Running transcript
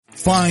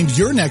Find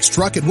your next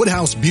truck at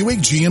Woodhouse Buick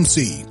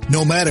GMC.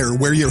 No matter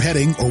where you're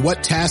heading or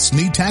what tasks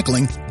need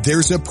tackling,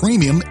 there's a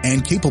premium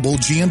and capable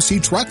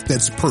GMC truck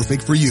that's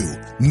perfect for you.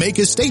 Make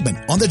a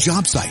statement on the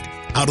job site,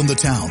 out on the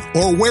town,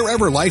 or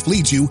wherever life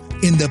leads you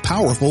in the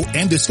powerful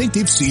and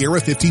distinctive Sierra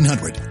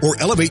 1500, or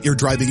elevate your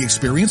driving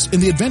experience in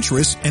the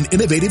adventurous and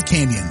innovative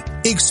Canyon.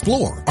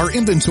 Explore our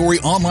inventory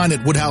online at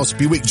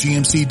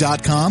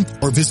WoodhouseBuickGMC.com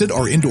or visit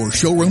our indoor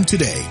showroom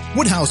today.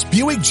 Woodhouse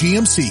Buick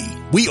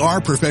GMC. We are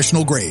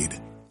professional grade.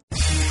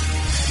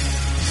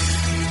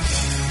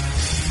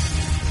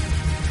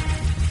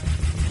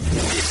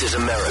 This is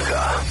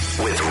America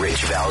with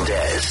Rich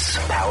Valdez,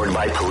 powered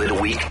by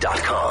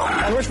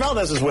PolitiWeek.com. And Rich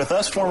Valdez is with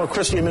us, former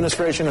Christie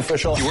administration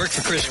official. You worked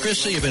for Chris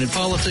Christie, you've been in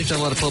politics, done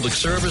a lot of public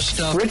service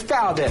stuff. Rich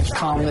Valdez,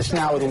 columnist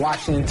now with the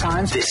Washington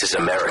Times. This is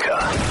America.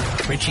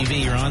 Richie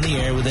V, you're on the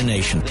air with the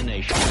nation.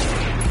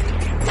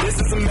 This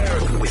is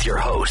America with your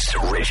host,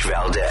 Rich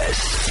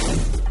Valdez.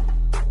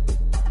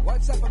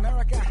 What's up,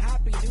 America?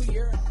 Happy New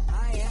Year.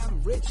 I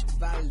am Rich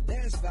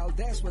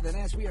Valdez with an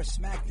S. We are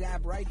smack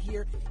dab right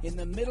here in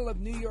the middle of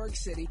New York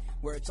City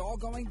where it's all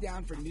going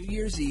down for New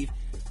Year's Eve.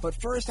 But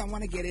first, I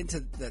want to get into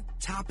the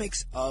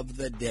topics of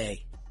the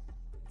day.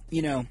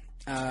 You know,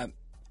 I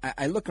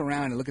look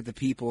around and look at the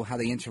people, how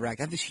they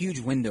interact. I have this huge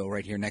window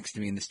right here next to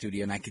me in the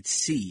studio, and I could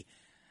see,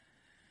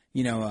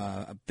 you know,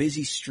 a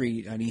busy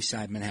street on East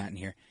Side Manhattan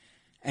here.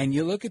 And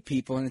you look at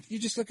people, and you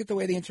just look at the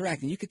way they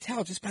interact, and you could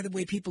tell just by the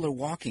way people are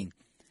walking.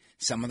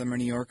 Some of them are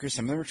New Yorkers,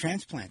 some of them are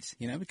transplants,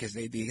 you know, because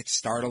they get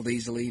startled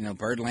easily. You know,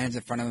 bird lands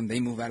in front of them, they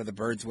move out of the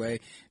bird's way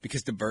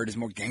because the bird is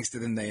more gangster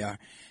than they are.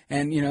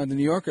 And, you know, the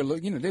New Yorker,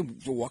 you know, they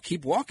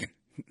keep walking.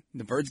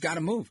 The bird's got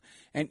to move.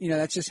 And, you know,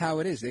 that's just how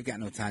it is. They've got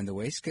no time to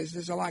waste because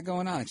there's a lot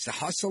going on. It's the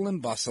hustle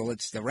and bustle.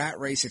 It's the rat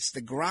race. It's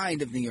the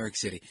grind of New York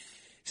City.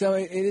 So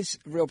it is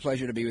a real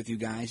pleasure to be with you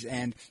guys.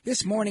 And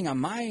this morning on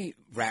my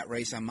rat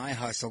race, on my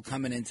hustle,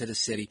 coming into the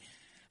city,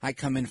 I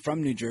come in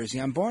from New Jersey.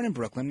 I'm born in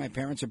Brooklyn. My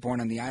parents are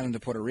born on the island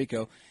of Puerto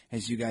Rico,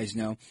 as you guys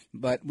know.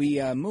 But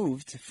we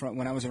moved from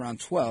when I was around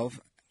 12,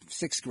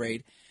 6th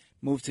grade,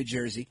 moved to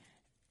Jersey.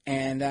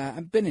 And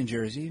I've been in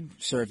Jersey,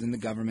 served in the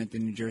government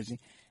in New Jersey,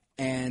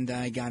 and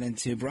I got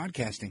into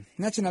broadcasting.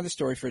 And that's another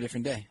story for a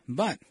different day.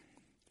 But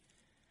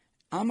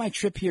on my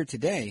trip here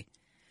today,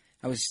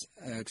 I was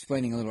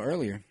explaining a little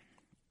earlier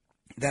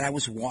that I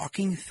was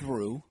walking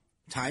through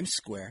Times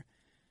Square,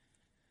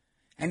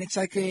 and it's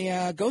like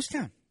a ghost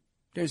town.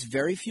 There's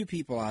very few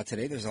people out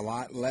today. There's a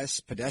lot less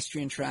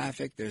pedestrian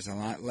traffic. There's a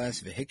lot less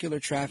vehicular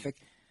traffic.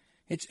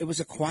 It was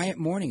a quiet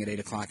morning at 8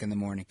 o'clock in the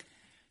morning,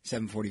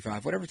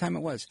 7:45, whatever time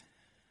it was.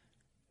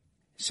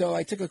 So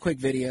I took a quick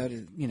video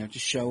to, you know,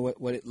 just show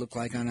what it looked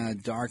like on a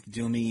dark,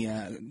 gloomy,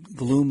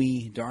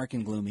 dark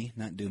and gloomy,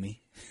 not doomy.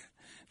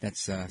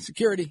 That's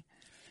security.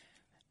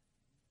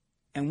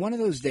 And one of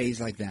those days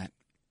like that.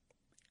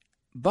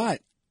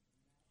 But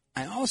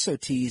I also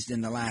teased in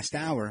the last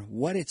hour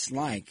what it's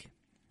like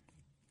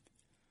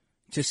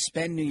to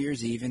spend New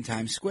Year's Eve in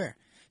Times Square.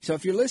 So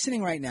if you're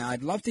listening right now,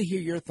 I'd love to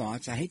hear your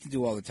thoughts. I hate to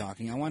do all the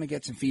talking. I want to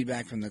get some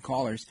feedback from the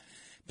callers.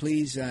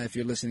 Please, if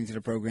you're listening to the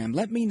program,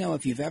 let me know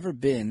if you've ever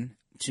been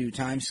to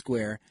Times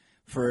Square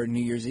for New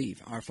Year's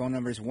Eve. Our phone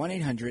number is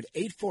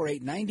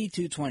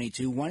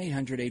 1-800-848-9222,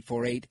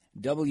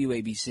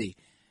 1-800-848-WABC.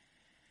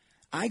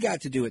 I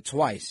got to do it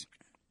twice.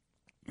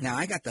 Now,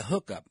 I got the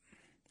hookup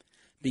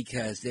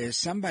because there's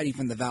somebody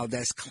from the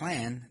Valdez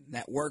clan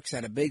that works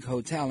at a big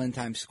hotel in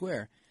Times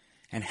Square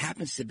and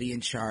happens to be in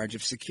charge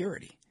of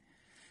security.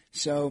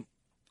 So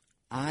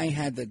I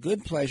had the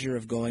good pleasure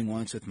of going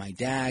once with my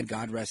dad,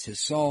 God rest his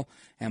soul,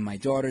 and my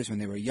daughters when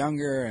they were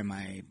younger, and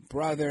my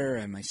brother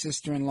and my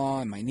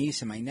sister-in-law and my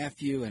niece and my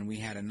nephew, and we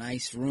had a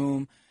nice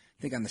room,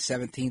 I think on the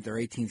 17th or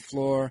 18th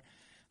floor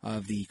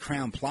of the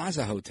Crown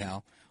Plaza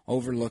Hotel,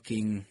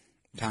 overlooking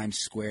Times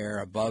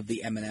Square above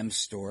the M&M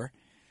store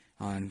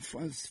on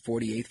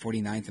 48th,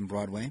 49th, and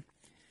Broadway.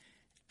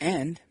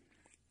 And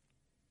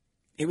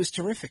it was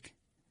terrific.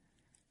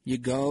 You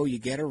go, you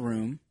get a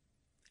room,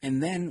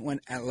 and then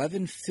when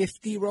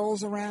 11:50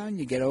 rolls around,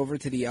 you get over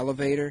to the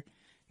elevator.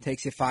 It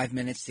takes you 5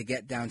 minutes to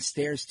get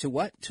downstairs to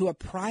what? To a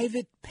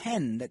private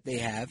pen that they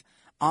have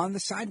on the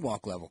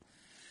sidewalk level.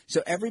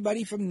 So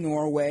everybody from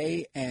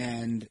Norway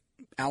and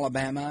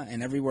Alabama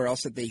and everywhere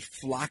else that they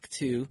flock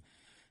to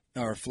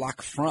or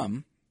flock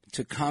from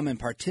to come and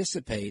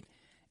participate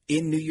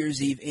in New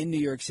Year's Eve in New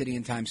York City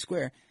in Times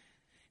Square,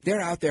 they're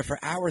out there for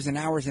hours and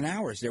hours and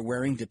hours. They're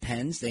wearing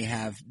Depends. They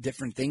have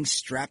different things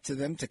strapped to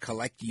them to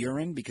collect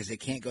urine because they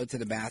can't go to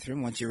the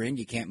bathroom. Once you're in,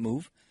 you can't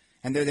move.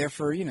 And they're there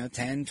for,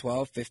 10,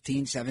 12,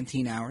 15,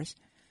 17 hours.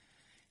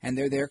 And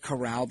they're there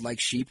corralled like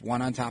sheep,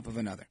 one on top of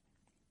another.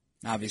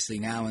 Obviously,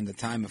 now in the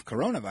time of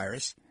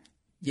coronavirus,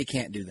 you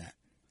can't do that.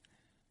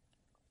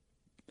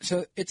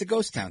 So it's a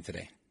ghost town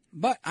today.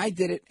 But I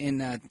did it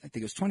in, I think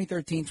it was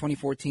 2013,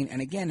 2014,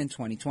 and again in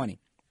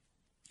 2020.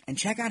 And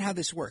check out how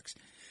this works.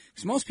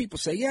 Because most people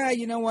say, yeah,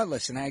 you know what,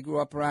 listen, I grew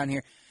up around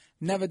here,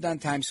 never done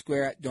Times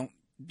Square, don't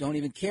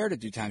even care to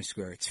do Times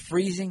Square. It's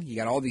freezing, you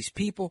got all these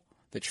people,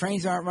 The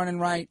trains aren't running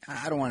right.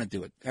 I don't want to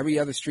do it. Every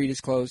other street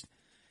is closed.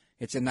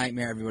 It's a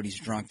nightmare. Everybody's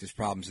drunk. There's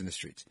problems in the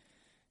streets.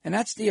 And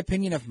that's the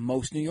opinion of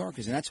most New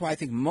Yorkers. And that's why I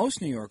think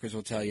most New Yorkers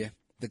will tell you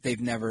that they've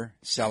never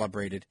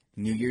celebrated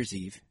New Year's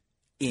Eve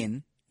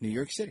in New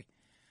York City.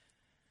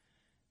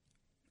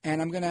 And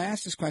I'm going to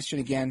ask this question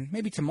again,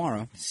 maybe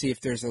tomorrow, to see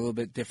if there's a little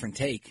bit different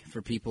take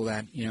for people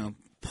that,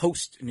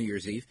 post New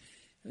Year's Eve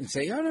and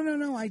say, oh,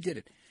 no, I did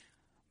it.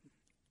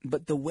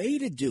 But the way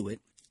to do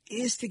it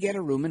is to get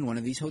a room in one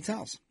of these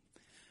hotels,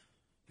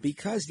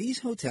 because these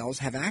hotels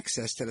have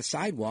access to the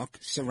sidewalk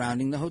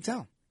surrounding the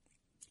hotel.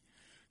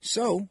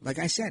 So, like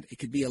I said, it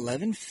could be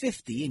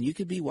 11:50, and you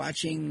could be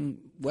watching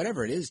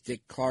whatever it is,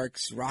 Dick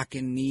Clark's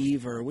Rockin'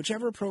 Eve or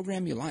whichever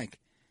program you like.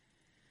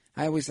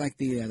 I always like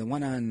the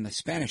one on the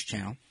Spanish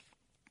channel.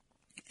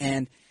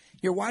 And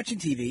you're watching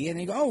TV, and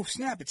you go, oh,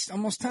 snap, it's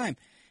almost time.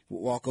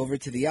 Walk over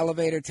to the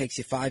elevator. It takes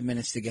you 5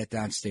 minutes to get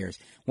downstairs.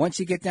 Once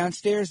you get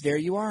downstairs, there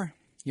you are.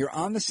 You're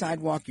on the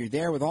sidewalk. You're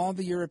there with all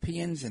the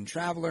Europeans and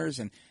travelers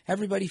and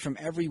everybody from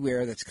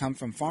everywhere that's come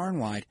from far and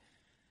wide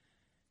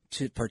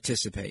to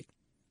participate.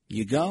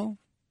 You go.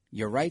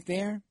 You're right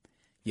there.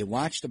 You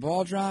watch the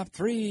ball drop.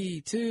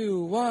 3,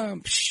 2,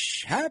 1.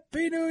 Psh,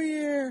 Happy New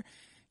Year.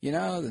 The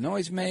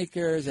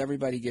noisemakers,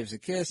 everybody gives a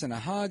kiss and a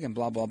hug and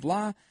blah, blah,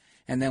 blah.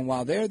 And then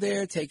while they're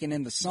there taking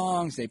in the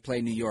songs, they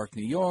play New York,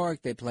 New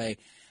York. They play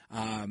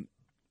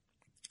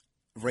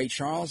Ray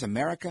Charles,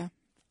 America.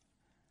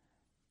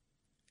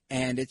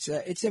 And it's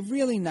a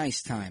really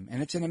nice time.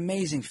 And it's an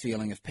amazing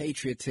feeling of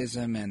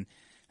patriotism and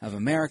of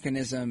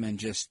Americanism and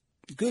just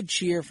good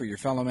cheer for your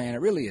fellow man.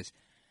 It really is.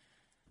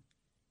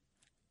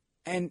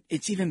 And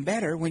it's even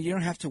better when you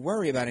don't have to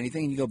worry about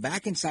anything and you go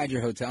back inside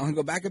your hotel and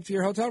go back up to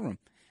your hotel room.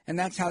 And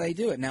that's how they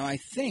do it. Now, I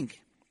think,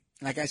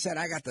 like I said,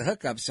 I got the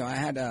hookup, so I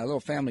had a little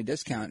family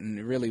discount, and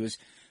it really was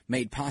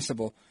made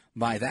possible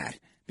by that,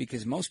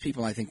 because most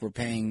people, I think, were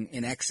paying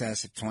in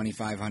excess of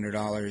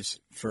 $2,500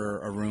 for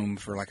a room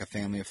for like a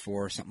family of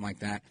 4 or something like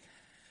that.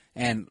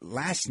 And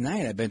last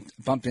night I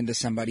bumped into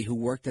somebody who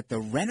worked at the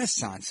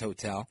Renaissance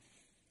Hotel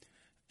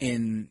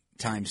in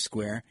Times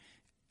Square,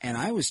 and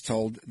I was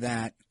told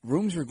that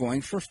rooms were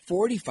going for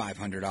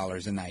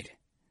 $4,500 a night.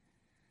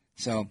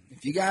 So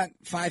if you got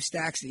 5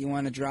 stacks that you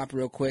want to drop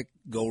real quick,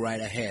 go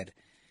right ahead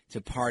to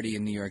party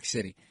in New York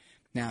City.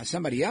 Now,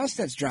 somebody else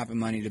that's dropping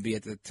money to be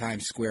at the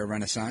Times Square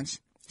Renaissance,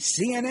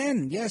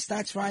 CNN. Yes,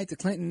 that's right, the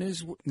Clinton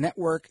News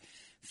Network,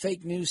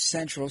 Fake News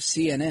Central,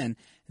 CNN.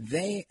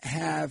 They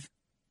have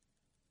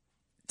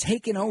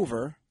taken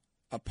over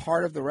a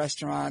part of the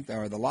restaurant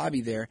or the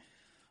lobby there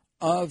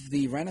of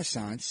the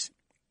Renaissance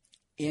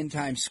in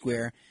Times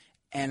Square,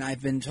 and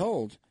I've been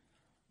told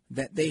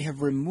that they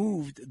have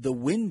removed the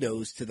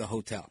windows to the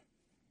hotel.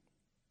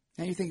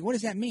 Now you're thinking, what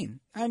does that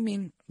mean? I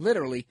mean,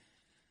 literally,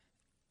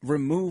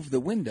 remove the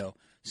window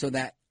so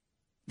that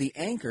the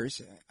anchors,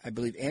 I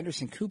believe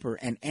Anderson Cooper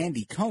and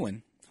Andy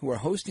Cohen, who are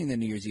hosting the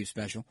New Year's Eve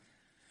special,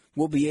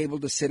 will be able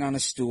to sit on a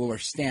stool or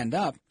stand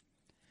up,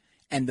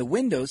 and the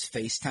windows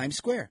face Times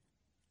Square.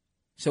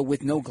 So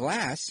with no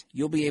glass,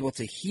 you'll be able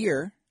to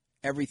hear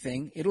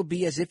everything. It'll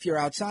be as if you're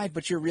outside,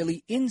 but you're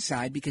really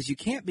inside because you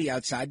can't be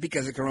outside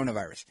because of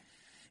coronavirus.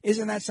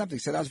 Isn't that something?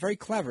 So that was very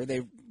clever.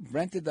 They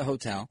rented the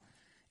hotel,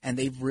 and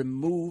they've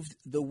removed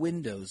the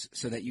windows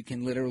so that you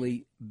can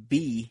literally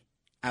be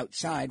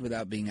outside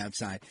without being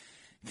outside.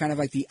 Kind of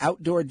like the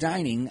outdoor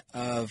dining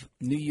of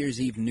New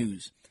Year's Eve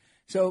news.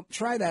 So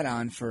try that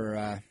on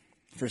for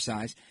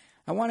size.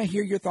 I want to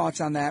hear your thoughts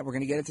on that. We're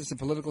going to get into some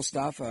political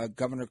stuff.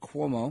 Governor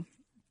Cuomo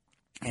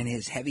and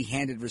his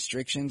heavy-handed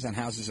restrictions on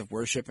houses of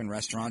worship and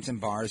restaurants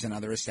and bars and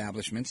other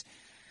establishments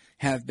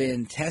have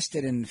been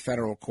tested in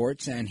federal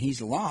courts, and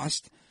he's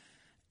lost.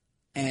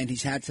 And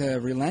he's had to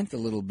relent a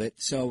little bit.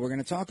 So we're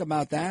going to talk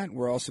about that.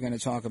 We're also going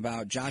to talk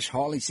about Josh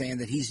Hawley saying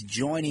that he's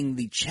joining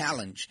the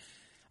challenge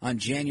on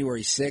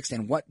January 6th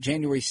and what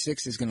January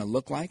 6th is going to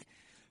look like.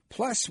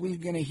 Plus, we're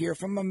going to hear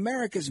from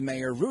America's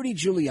mayor, Rudy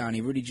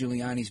Giuliani. Rudy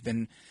Giuliani's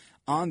been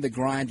on the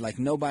grind like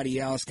nobody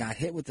else, got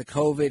hit with the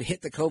COVID,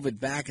 hit the COVID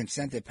back and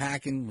sent it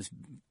packing, was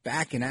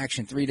back in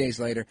action 3 days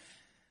later.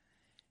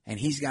 And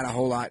he's got a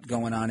whole lot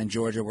going on in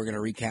Georgia. We're going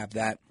to recap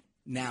that.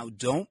 Now,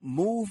 don't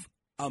move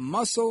a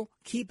muscle.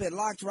 Keep it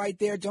locked right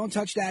there. Don't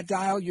touch that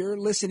dial. You're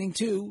listening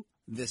to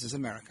This is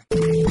America.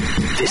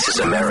 This is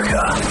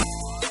America.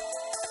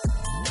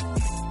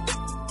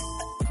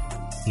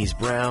 He's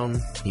brown,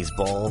 he's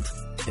bald,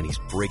 and he's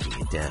breaking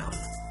it down.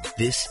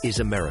 This is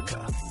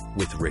America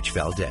with Rich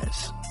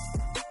Valdez.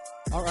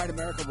 All right,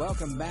 America,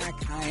 welcome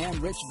back. I am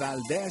Rich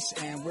Valdez,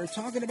 and we're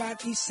talking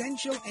about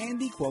Essential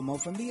Andy Cuomo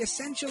from the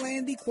Essential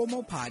Andy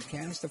Cuomo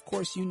podcast. Of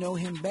course, you know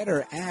him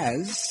better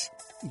as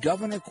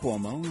Governor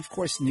Cuomo. Of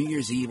course, New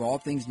Year's Eve, all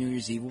things New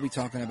Year's Eve. We'll be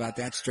talking about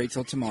that straight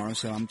till tomorrow,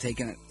 so I'm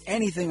taking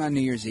anything on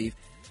New Year's Eve.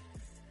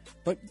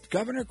 But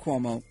Governor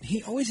Cuomo,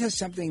 he always has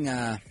something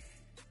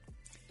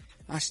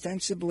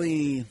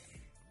ostensibly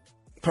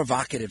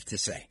provocative to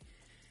say.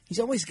 He's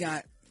always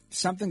got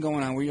something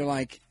going on where you're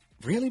like,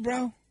 really,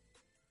 bro?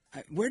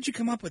 Where'd you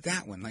come up with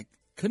that one? Like,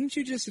 couldn't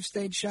you just have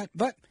stayed shut?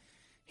 But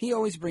he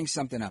always brings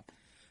something up.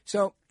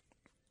 So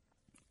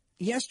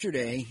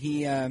yesterday,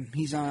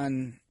 he's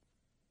on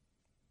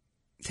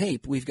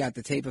tape. We've got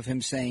the tape of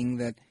him saying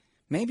that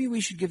maybe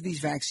we should give these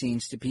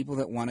vaccines to people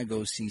that want to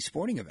go see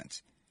sporting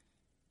events.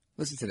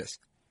 Listen to this.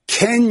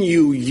 Can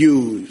you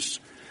use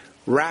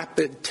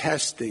rapid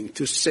testing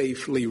to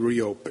safely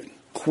reopen?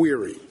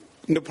 Query.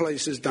 No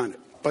place has done it,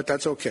 but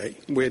that's okay.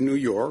 We're New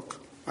York.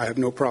 I have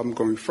no problem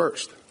going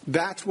first.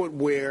 That's what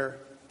we're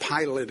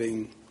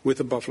piloting with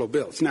the Buffalo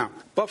Bills. Now,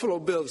 Buffalo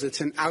Bills,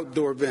 it's an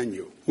outdoor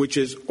venue, which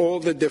is all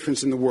the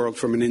difference in the world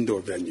from an indoor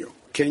venue.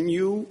 Can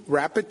you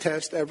rapid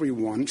test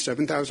everyone,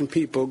 7,000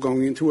 people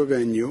going into a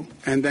venue,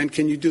 and then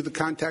can you do the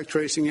contact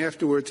tracing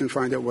afterwards and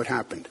find out what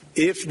happened?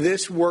 If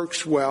this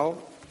works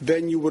well,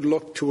 then you would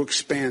look to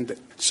expand it.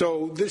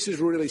 So this is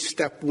really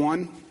step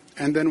one,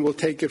 and then we'll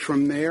take it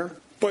from there.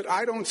 But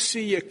I don't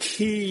see a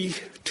key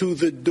to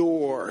the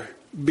door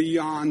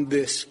beyond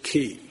this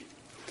key.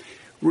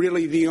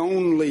 Really, the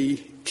only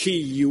key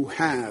you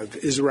have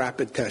is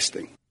rapid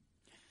testing.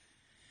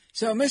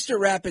 So, Mr.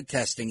 Rapid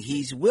Testing,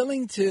 he's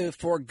willing to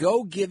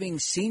forego giving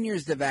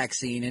seniors the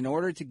vaccine in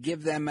order to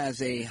give them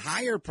as a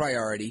higher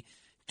priority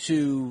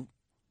to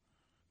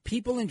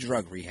people in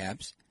drug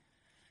rehabs.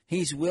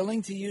 He's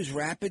willing to use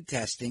rapid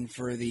testing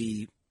for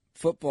the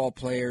football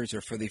players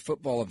or for the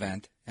football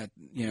event at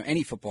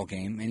any football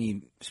game,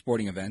 any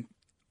sporting event,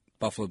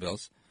 Buffalo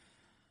Bills,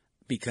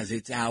 because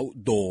it's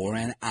outdoor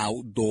and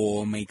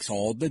outdoor makes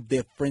all the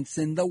difference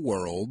in the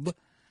world.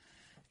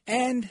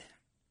 And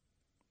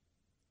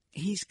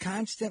he's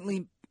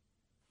constantly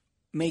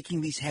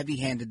making these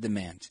heavy-handed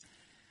demands.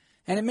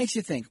 And it makes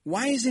you think,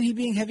 why isn't he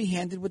being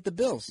heavy-handed with the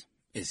Bills?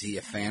 Is he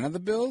a fan of the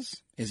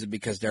Bills? Is it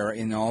because they're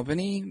in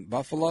Albany,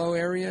 Buffalo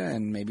area,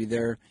 and maybe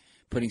they're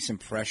putting some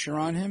pressure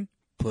on him?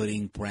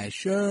 Putting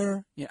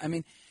pressure? Yeah, I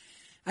mean,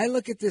 I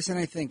look at this and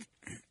I think,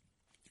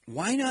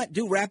 why not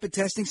do rapid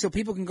testing so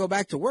people can go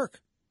back to work?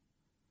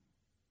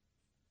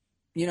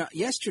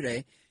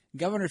 Yesterday,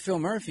 Governor Phil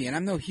Murphy, and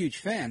I'm no huge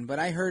fan, but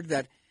I heard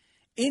that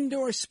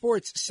indoor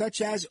sports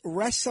such as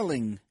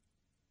wrestling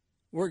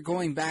were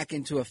going back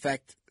into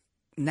effect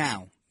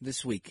now,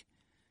 this week.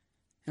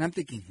 And I'm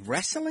thinking,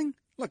 wrestling?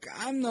 Look,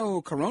 I'm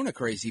no corona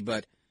crazy,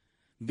 but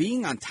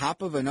being on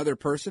top of another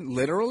person,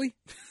 literally,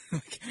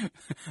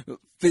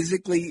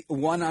 physically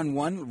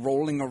one-on-one,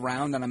 rolling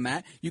around on a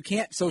mat, you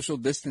can't social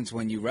distance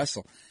when you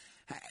wrestle.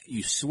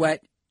 You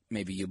sweat,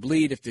 maybe you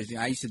bleed.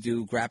 I used to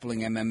do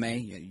grappling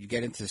MMA. You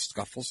get into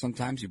scuffles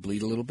sometimes, you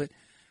bleed a little bit.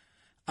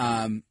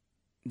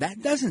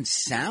 That doesn't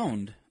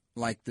sound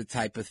like the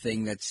type of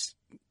thing that's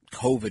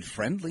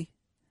COVID-friendly.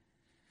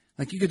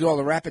 Like, you could do all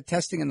the rapid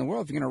testing in the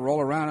world. If you're going to roll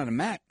around on a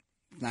mat,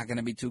 it's not going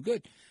to be too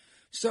good.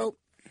 So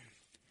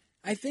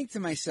I think to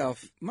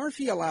myself,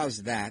 Murphy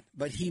allows that,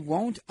 but he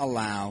won't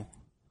allow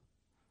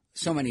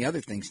so many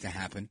other things to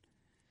happen.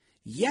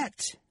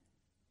 Yet,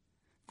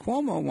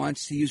 Cuomo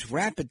wants to use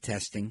rapid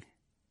testing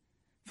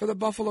for the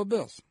Buffalo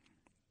Bills.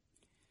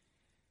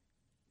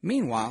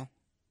 Meanwhile,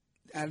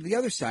 out of the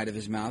other side of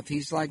his mouth,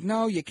 he's like,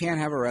 no, you can't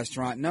have a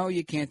restaurant. No,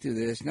 you can't do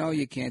this. No,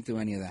 you can't do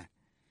any of that.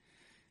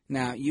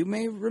 Now, you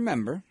may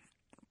remember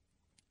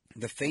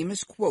the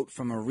famous quote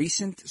from a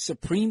recent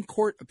Supreme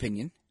Court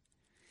opinion: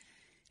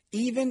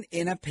 even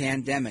in a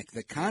pandemic,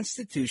 the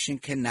Constitution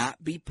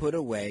cannot be put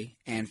away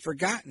and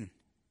forgotten.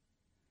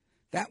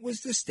 That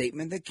was the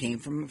statement that came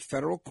from a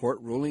federal court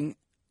ruling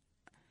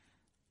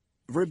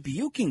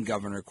rebuking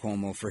Governor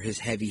Cuomo for his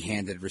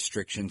heavy-handed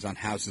restrictions on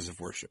houses of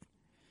worship.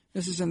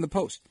 This is in the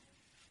Post.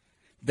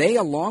 They,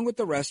 along with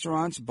the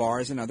restaurants,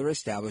 bars, and other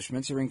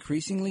establishments, are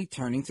increasingly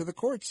turning to the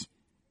courts,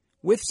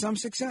 with some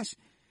success,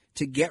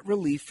 to get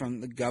relief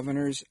from the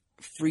governor's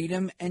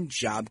freedom and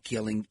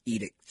job-killing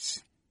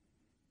edicts.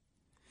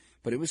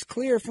 But it was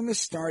clear from the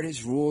start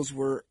his rules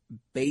were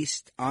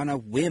based on a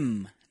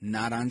whim,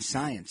 not on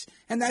science.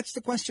 And that's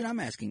the question I'm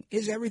asking.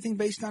 Is everything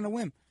based on a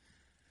whim?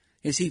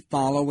 Is he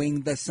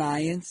following the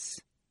science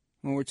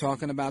when we're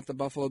talking about the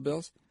Buffalo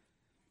Bills?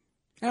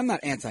 And I'm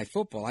not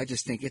anti-football. I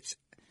just think it's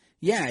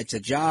a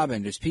job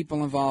and there's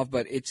people involved,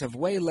 but it's of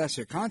way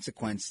lesser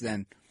consequence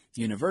than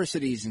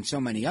universities and so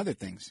many other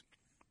things.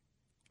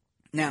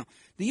 Now,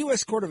 the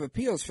U.S. Court of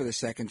Appeals for the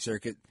Second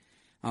Circuit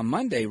on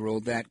Monday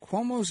ruled that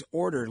Cuomo's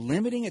order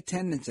limiting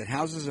attendance at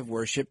houses of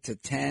worship to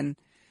 10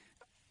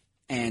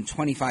 and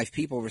 25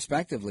 people,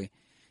 respectively,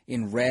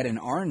 in red and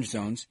orange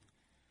zones,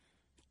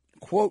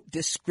 quote,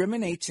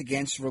 discriminates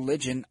against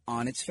religion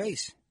on its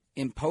face,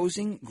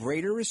 imposing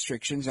greater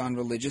restrictions on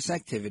religious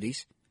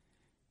activities.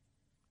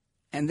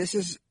 And this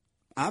is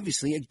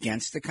obviously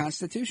against the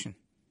Constitution.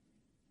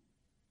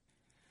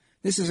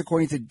 This is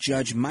according to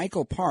Judge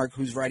Michael Park,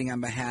 who's writing on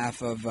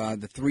behalf of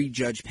the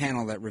three-judge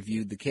panel that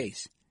reviewed the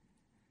case.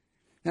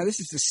 Now, this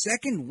is the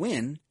second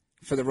win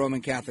for the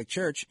Roman Catholic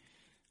Church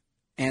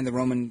and the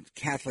Roman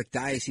Catholic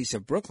Diocese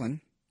of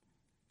Brooklyn,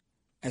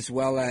 as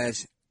well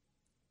as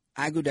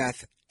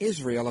Agudath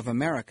Israel of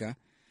America.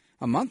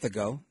 A month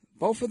ago,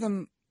 both of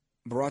them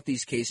brought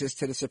these cases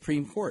to the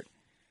Supreme Court.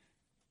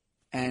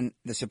 And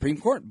the Supreme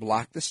Court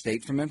blocked the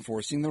state from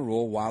enforcing the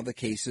rule while the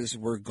cases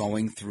were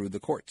going through the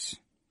courts.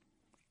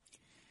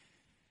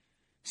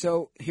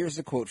 So here's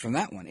the quote from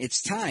that one.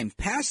 It's time,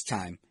 past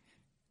time,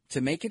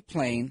 to make it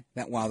plain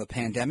that while the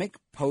pandemic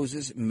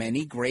poses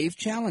many grave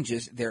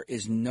challenges, there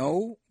is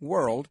no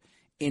world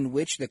in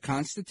which the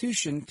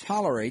Constitution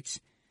tolerates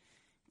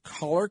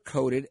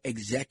color-coded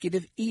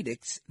executive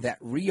edicts that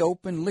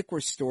reopen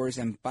liquor stores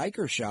and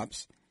biker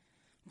shops,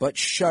 but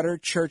shutter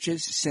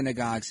churches,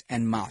 synagogues,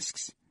 and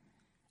mosques.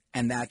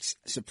 And that's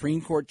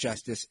Supreme Court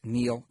Justice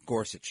Neil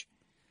Gorsuch.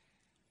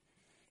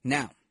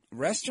 Now,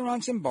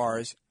 restaurants and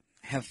bars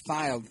have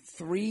filed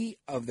 3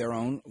 of their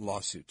own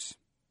lawsuits.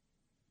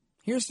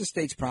 Here's the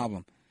state's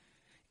problem.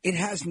 It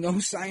has no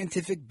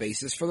scientific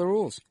basis for the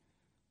rules.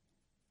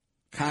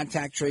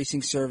 Contact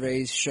tracing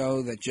surveys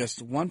show that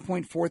just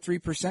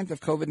 1.43%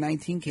 of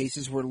COVID-19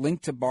 cases were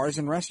linked to bars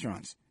and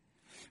restaurants.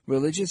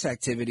 Religious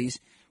activities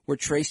were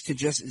traced to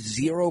just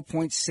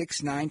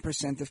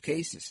 0.69% of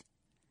cases.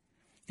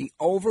 The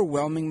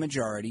overwhelming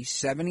majority,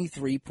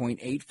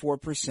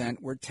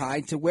 73.84%, were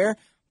tied to where?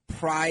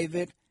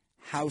 Private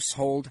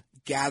household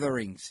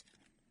gatherings.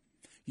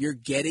 You're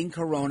getting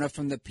corona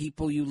from the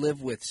people you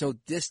live with, so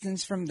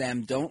distance from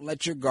them. Don't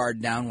let your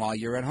guard down while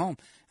you're at home.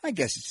 I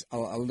guess it's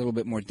a little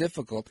bit more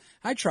difficult.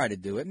 I try to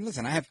do it. And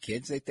listen, I have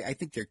kids. I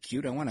think they're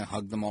cute. I want to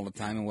hug them all the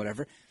time and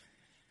whatever.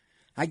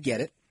 I get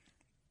it.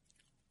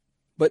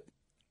 But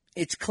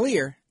it's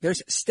clear.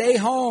 There's stay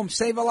home,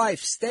 save a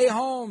life. Stay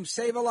home,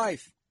 save a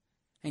life.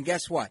 And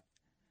guess what?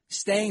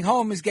 Staying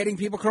home is getting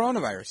people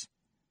coronavirus.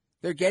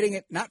 They're getting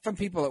it not from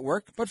people at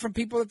work, but from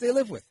people that they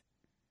live with.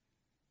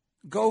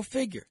 Go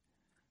figure.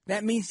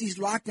 That means these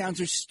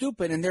lockdowns are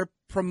stupid and they're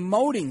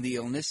promoting the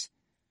illness,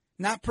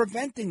 not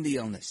preventing the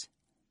illness,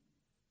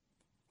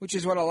 which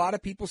is what a lot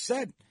of people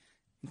said,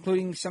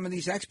 including some of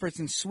these experts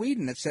in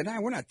Sweden that said,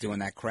 we're not doing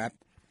that crap.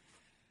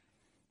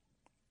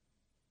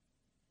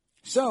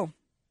 So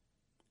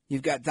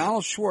you've got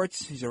Donald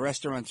Schwartz. He's a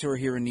restaurateur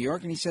here in New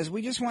York, and he says,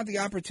 we just want the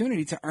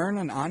opportunity to earn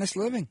an honest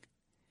living.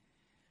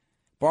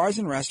 Bars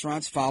and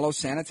restaurants follow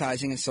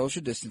sanitizing and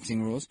social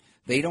distancing rules.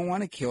 They don't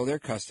want to kill their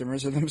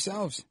customers or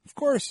themselves. Of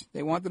course,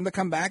 they want them to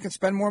come back and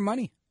spend more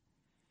money.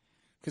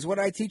 Because what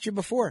did I teach you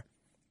before?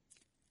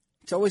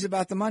 It's always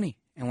about the money.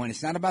 And when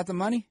it's not about the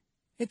money,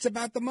 it's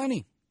about the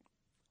money.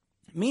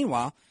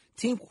 Meanwhile,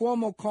 Team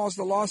Cuomo calls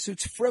the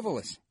lawsuits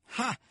frivolous.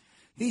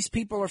 These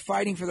people are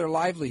fighting for their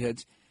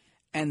livelihoods,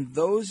 and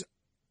those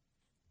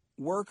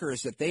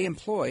workers that they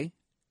employ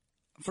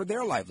for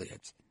their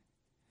livelihoods.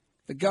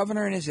 The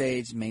governor and his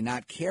aides may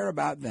not care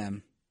about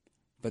them,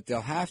 but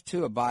they'll have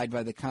to abide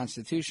by the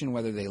Constitution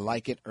whether they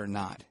like it or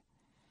not.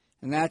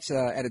 And that's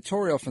an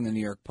editorial from the New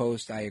York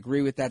Post. I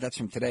agree with that. That's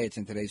from today. It's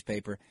in today's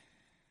paper.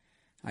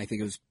 I think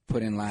it was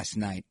put in last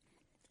night.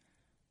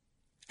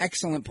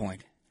 Excellent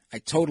point. I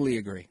totally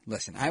agree.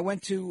 Listen, I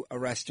went to a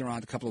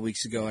restaurant a couple of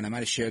weeks ago, and I might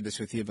have shared this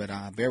with you, but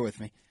bear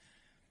with me.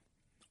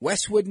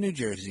 Westwood, New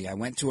Jersey. I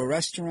went to a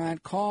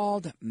restaurant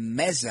called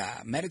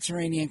Mezza,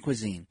 Mediterranean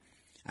Cuisine.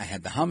 I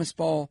had the hummus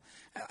bowl.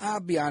 I'll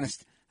be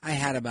honest, I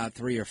had about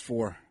 3 or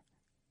 4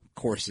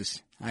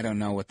 courses. I don't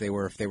know what they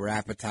were, if they were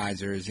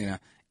appetizers,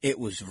 It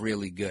was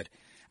really good.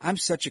 I'm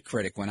such a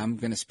critic. When I'm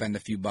going to spend a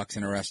few bucks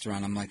in a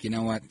restaurant, I'm like, you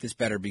know what? This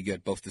better be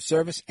good, both the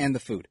service and the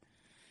food.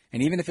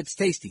 And even if it's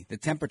tasty, the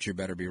temperature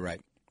better be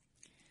right.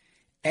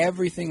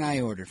 Everything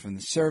I ordered, from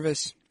the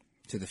service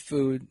to the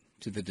food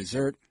to the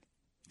dessert,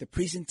 the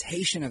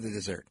presentation of the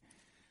dessert,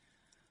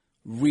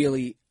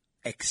 really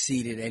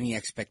exceeded any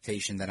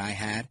expectation that I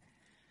had.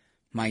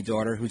 My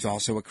daughter, who's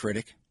also a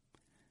critic,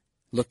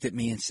 looked at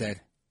me and said,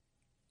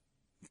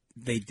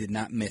 they did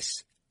not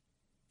miss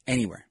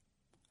anywhere.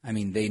 I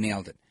mean, they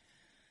nailed it.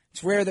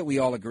 It's rare that we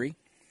all agree.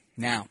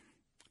 Now,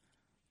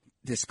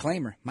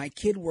 disclaimer, my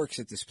kid works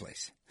at this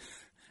place.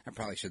 I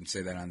probably shouldn't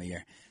say that on the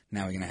air.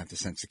 Now we're going to have to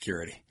send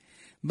security.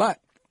 But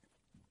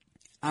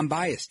I'm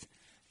biased.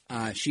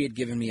 She had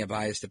given me a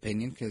biased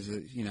opinion because,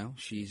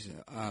 she's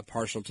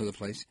partial to the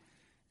place.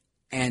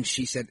 And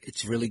she said,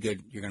 it's really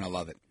good. You're going to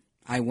love it.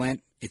 I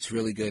went. It's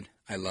really good.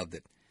 I loved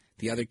it.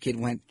 The other kid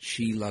went.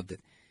 She loved it.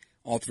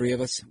 All 3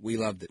 of us, we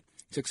loved it.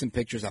 Took some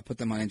pictures. I'll put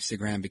them on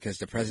Instagram because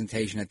the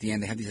presentation at the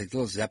end, they have these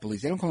little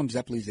Zeppelis. They don't call them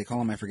Zeppelis. They call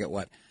them I forget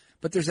what.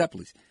 But they're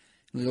Zeppelis.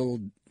 Little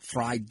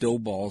fried dough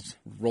balls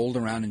rolled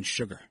around in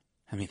sugar.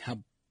 I mean, how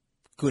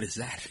good is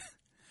that?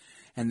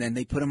 And then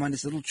they put them on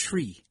this little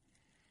tree.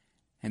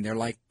 And they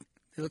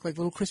look like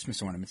little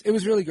Christmas ornaments. It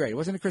was really great. It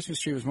wasn't a Christmas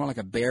tree. It was more like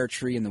a bare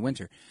tree in the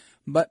winter.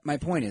 But my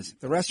point is,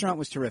 the restaurant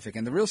was terrific.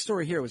 And the real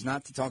story here was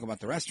not to talk about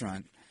the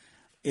restaurant.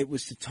 It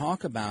was to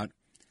talk about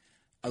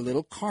a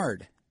little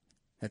card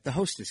that the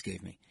hostess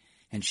gave me.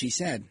 And she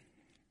said,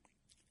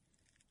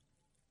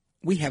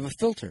 we have a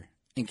filter.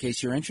 In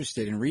case you're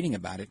interested in reading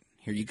about it,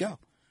 here you go.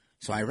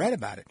 So I read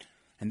about it.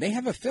 And they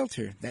have a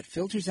filter that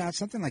filters out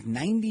something like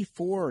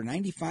 94 or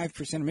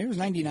 95%, maybe it was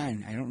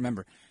 99, I don't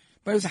remember.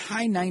 But it was a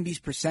high 90s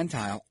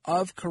percentile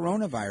of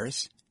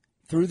coronavirus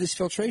through this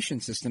filtration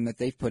system that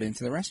they've put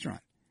into the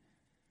restaurant.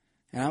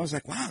 And I was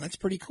like, wow, that's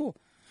pretty cool.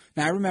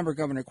 Now, I remember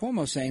Governor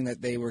Cuomo saying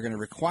that they were going to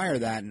require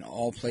that in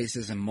all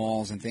places and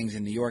malls and things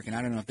in New York, and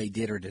I don't know if they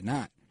did or did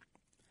not.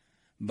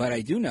 But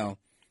I do know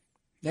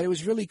that it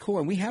was really cool.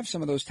 And we have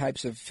some of those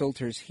types of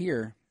filters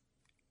here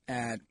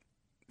at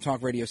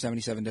Talk Radio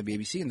 77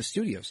 WABC in the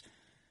studios,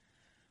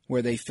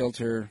 where they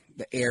filter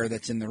the air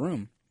that's in the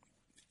room.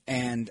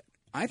 And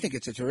I think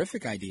it's a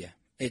terrific idea.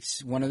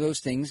 It's one of those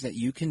things that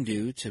you can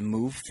do to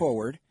move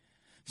forward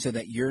so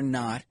that you're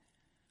not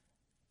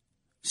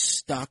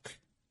stuck.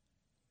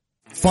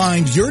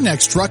 Find your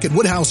next truck at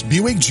Woodhouse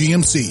Buick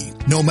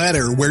GMC. No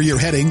matter where you're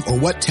heading or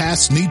what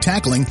tasks need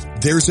tackling,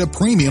 there's a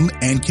premium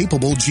and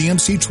capable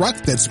GMC truck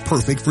that's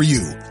perfect for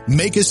you.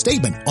 Make a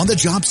statement on the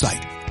job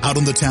site, out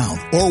on the town,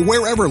 or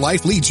wherever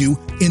life leads you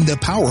in the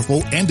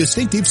powerful and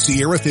distinctive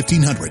Sierra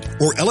 1500,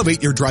 or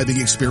elevate your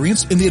driving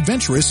experience in the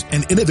adventurous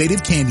and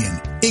innovative Canyon.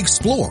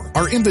 Explore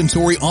our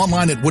inventory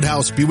online at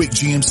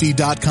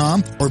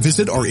WoodhouseBuickGMC.com or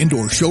visit our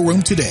indoor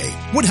showroom today.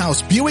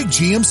 Woodhouse Buick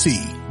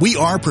GMC. We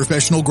are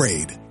professional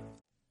grade.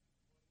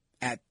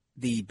 At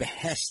the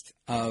behest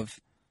of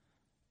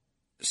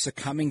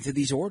succumbing to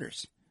these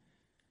orders.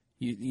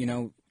 You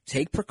know,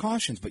 take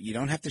precautions, but you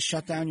don't have to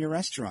shut down your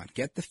restaurant.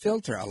 Get the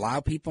filter. Allow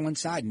people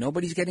inside.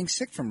 Nobody's getting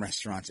sick from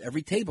restaurants.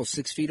 Every table's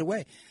 6 feet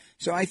away.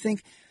 So I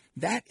think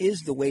that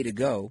is the way to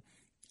go.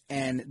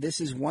 And this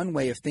is one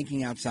way of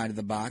thinking outside of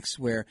the box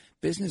where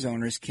business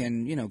owners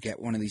can, you know, get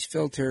one of these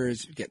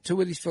filters, get 2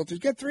 of these filters,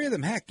 get 3 of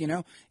them. Heck, you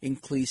know,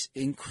 increase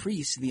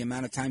the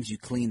amount of times you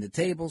clean the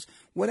tables,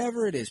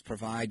 whatever it is,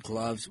 provide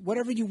gloves,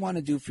 whatever you want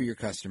to do for your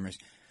customers.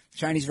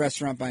 Chinese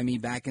Restaurant by Me,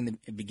 back in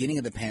the beginning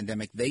of the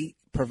pandemic, they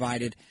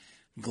provided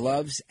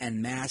gloves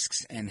and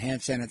masks and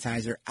hand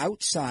sanitizer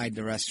outside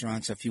the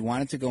restaurant. So if you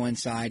wanted to go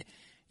inside,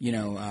 you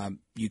know,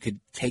 you could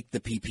take the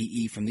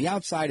PPE from the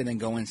outside and then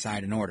go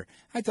inside and order.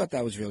 I thought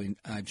that was really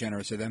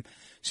generous of them.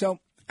 So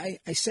I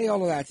say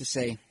all of that to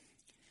say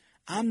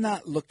I'm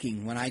not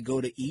looking when I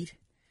go to eat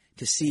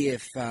to see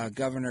if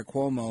Governor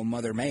Cuomo,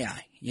 Mother May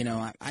I. You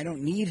know, I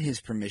don't need his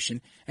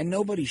permission, and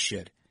nobody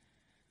should.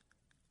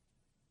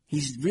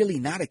 He's really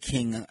not a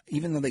king,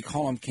 even though they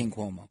call him King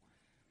Cuomo.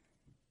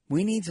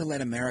 We need to let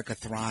America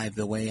thrive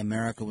the way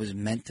America was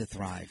meant to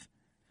thrive.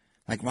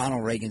 Like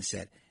Ronald Reagan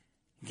said,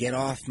 get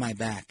off my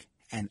back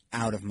and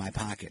out of my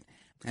pocket.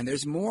 And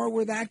there's more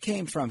where that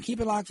came from. Keep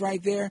it locked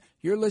right there.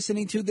 You're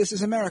listening to This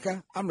is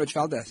America. I'm Rich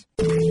Valdez.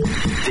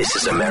 This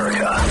is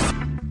America.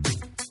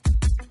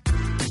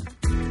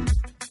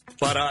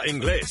 Para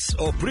inglés,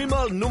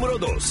 oprima el número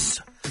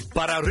 2.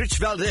 Para Rich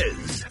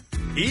Valdez.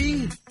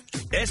 Y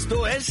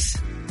esto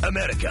es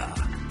America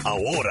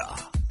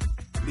Ahora.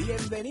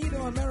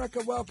 Bienvenido, America.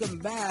 Welcome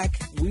back.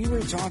 We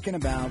were talking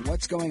about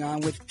what's going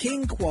on with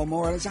King Cuomo,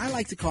 or as I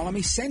like to call him,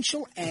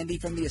 Essential Andy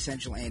from the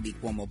Essential Andy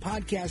Cuomo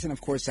podcast. And, of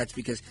course, that's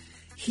because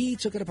he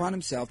took it upon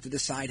himself to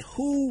decide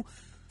who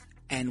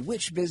and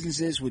which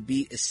businesses would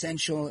be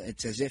essential.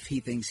 It's as if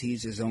he thinks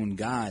he's his own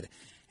God.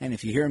 And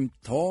if you hear him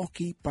talk,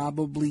 he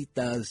probably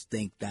does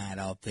think that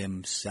of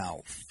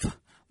himself.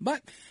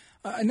 But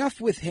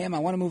enough with him. I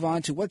want to move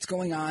on to what's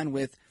going on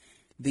with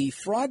the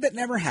fraud that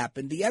never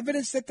happened, the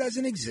evidence that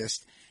doesn't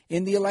exist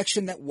in the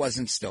election that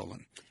wasn't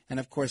stolen. And,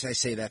 of course, I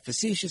say that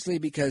facetiously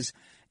because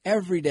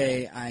every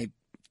day I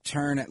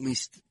turn at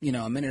least, you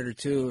know, a minute or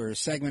two or a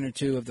segment or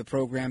two of the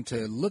program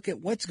to look at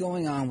what's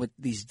going on with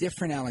these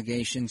different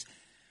allegations,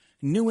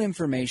 new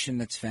information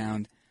that's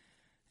found,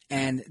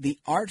 and the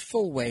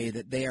artful way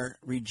that they are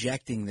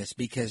rejecting this,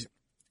 because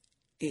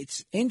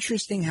it's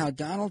interesting how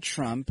Donald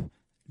Trump,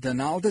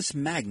 Donaldus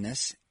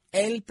Magnus,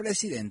 el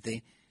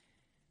presidente,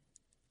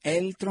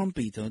 El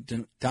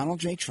Trompito, Donald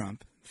J.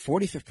 Trump,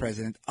 45th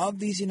president of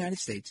these United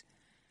States,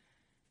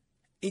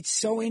 it's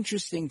so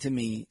interesting to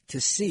me to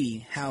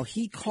see how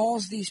he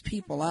calls these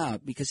people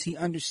out because he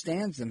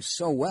understands them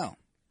so well.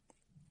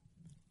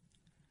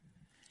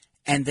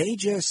 And they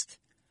just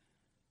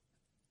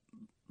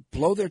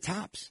blow their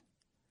tops.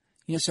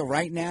 You know, so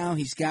right now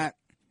he's got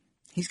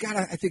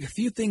I think, a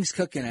few things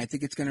cooking. I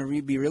think it's going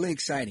to be really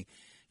exciting.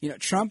 You know,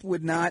 Trump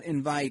would not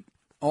invite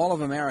all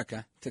of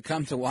America to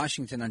come to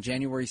Washington on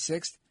January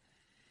 6th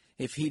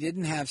if he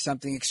didn't have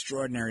something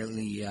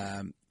extraordinarily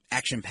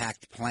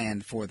action-packed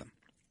planned for them.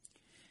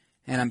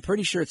 And I'm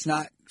pretty sure it's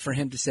not for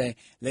him to say,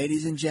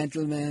 ladies and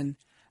gentlemen,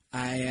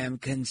 I am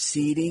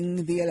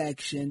conceding the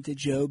election to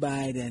Joe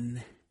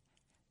Biden.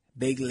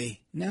 Bigly.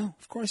 No,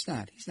 of course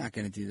not. He's not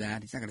going to do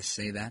that. He's not going to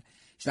say that.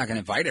 He's not going to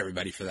invite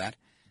everybody for that.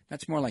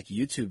 That's more like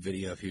YouTube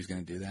video if he was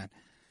going to do that.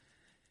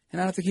 And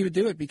I don't think he would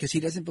do it because he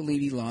doesn't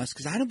believe he lost,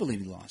 because I don't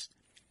believe he lost.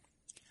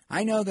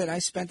 I know that I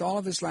spent all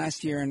of this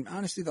last year, and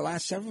honestly the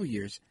last several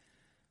years,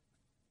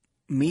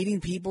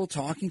 meeting people,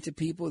 talking to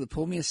people that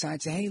pull me aside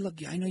and say, hey, look,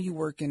 I know you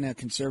work in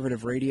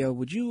conservative radio.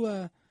 Would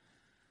you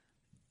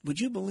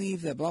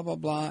believe that blah, blah,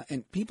 blah?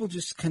 And people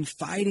just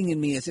confiding in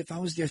me as if I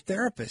was their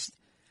therapist,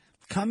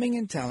 coming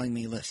and telling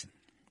me, listen,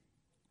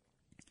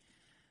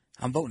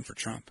 I'm voting for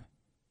Trump.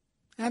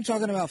 And I'm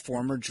talking about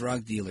former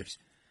drug dealers,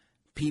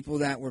 people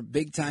that were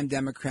big-time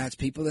Democrats,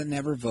 people that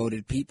never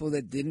voted, people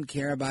that didn't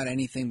care about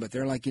anything, but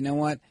they're like, you know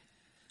what?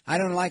 I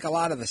don't like a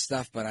lot of the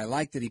stuff, but I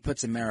like that he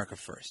puts America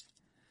first.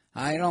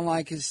 I don't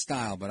like his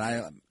style, but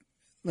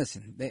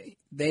listen,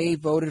 they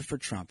voted for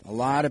Trump. A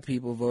lot of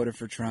people voted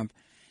for Trump.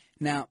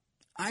 Now,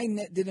 I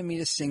didn't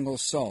meet a single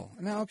soul.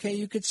 Now, okay,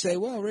 you could say,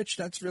 well, Rich,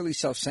 that's really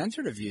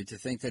self-centered of you to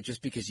think that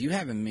just because you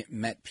haven't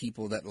met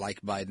people that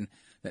like Biden,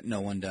 that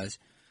no one does.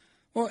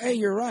 Well, hey,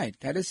 you're right.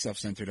 That is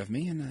self-centered of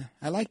me, and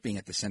I like being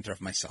at the center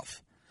of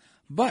myself.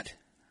 But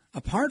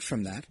apart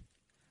from that,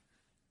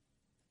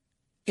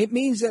 it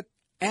means that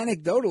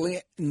anecdotally,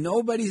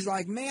 nobody's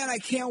like, man, I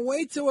can't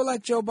wait to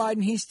elect Joe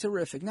Biden. He's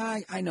terrific. Now,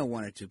 I know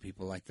one or two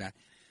people like that.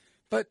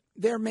 But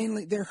they're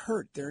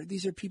hurt.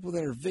 These are people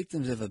that are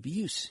victims of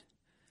abuse.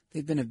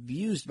 They've been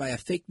abused by a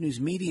fake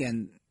news media,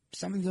 and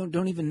some of them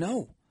don't even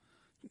know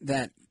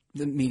that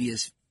the media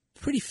is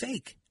pretty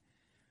fake.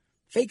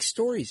 Fake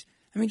stories.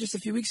 I mean, just a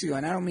few weeks ago,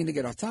 and I don't mean to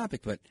get off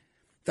topic, but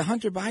the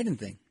Hunter Biden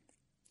thing.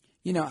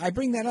 You know, I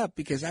bring that up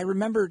because I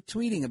remember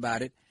tweeting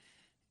about it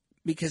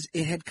because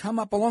it had come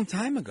up a long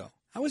time ago.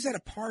 I was at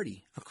a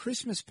party, a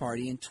Christmas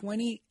party in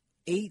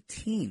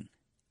 2018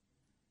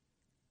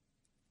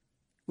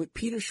 with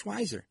Peter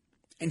Schweizer,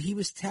 and he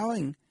was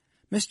telling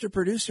Mr.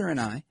 Producer and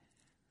I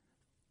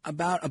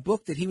about a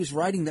book that he was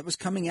writing that was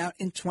coming out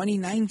in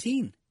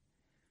 2019.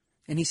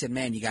 And he said,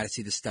 man, you got to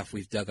see the stuff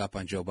we've dug up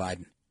on Joe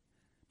Biden.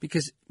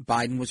 Because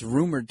Biden was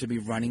rumored to be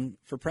running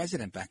for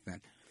president back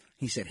then.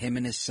 He said him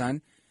and his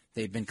son,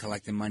 they've been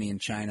collecting money in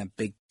China.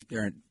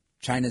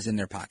 China's in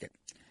their pocket.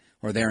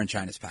 Or they're in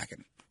China's pocket.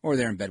 Or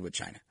they're in bed with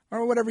China.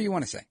 Or whatever you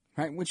want to say.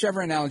 Right?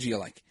 Whichever analogy you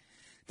like.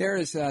 There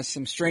is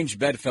some strange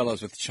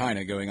bedfellows with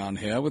China going on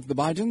here with the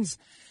Bidens.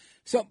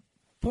 So,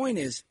 point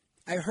is,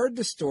 I heard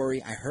the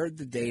story, I heard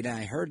the data,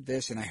 I heard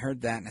this, and I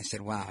heard that, and I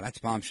said, wow, that's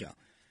bombshell.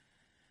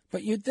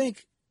 But you'd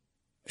think,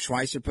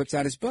 Schweizer puts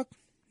out his book,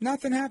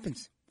 nothing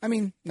happens. I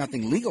mean,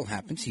 nothing legal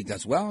happens. He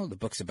does well, the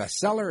book's a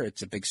bestseller,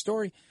 it's a big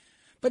story,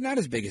 but not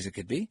as big as it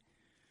could be.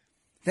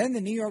 Then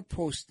the New York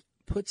Post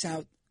puts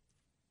out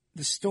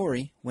the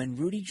story when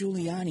Rudy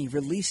Giuliani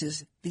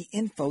releases the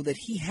info that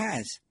he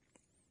has.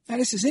 Now,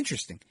 this is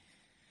interesting.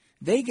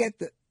 They get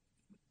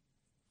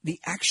the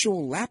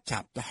actual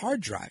laptop, the hard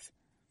drive,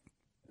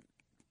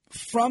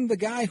 from the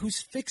guy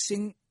who's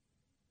fixing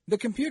the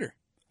computer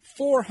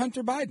for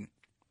Hunter Biden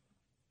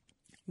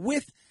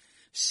with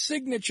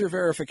signature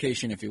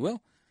verification, if you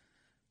will.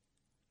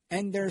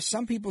 And there are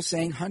some people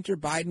saying Hunter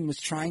Biden was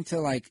trying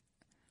to,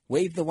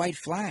 wave the white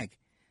flag.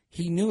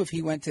 He knew if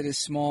he went to this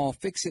small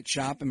fix-it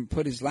shop and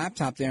put his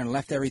laptop there and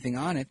left everything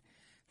on it,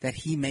 that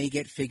he may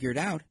get figured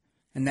out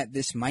and that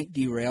this might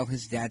derail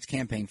his dad's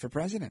campaign for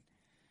president.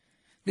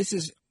 This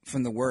is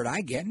from the word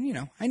I get,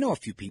 and, I know a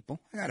few people.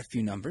 I got a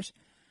few numbers.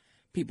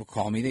 People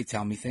call me, they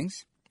tell me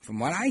things. From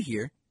what I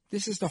hear,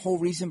 this is the whole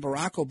reason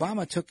Barack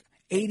Obama took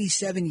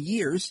 87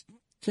 years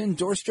to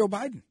endorse Joe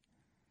Biden.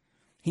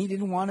 He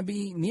didn't want to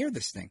be near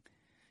this thing.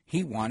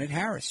 He wanted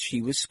Harris.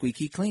 She was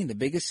squeaky clean. The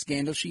biggest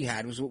scandal she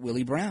had was with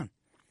Willie Brown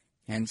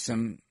and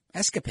some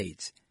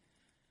escapades.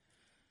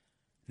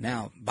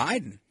 Now,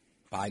 Biden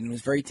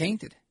was very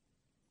tainted.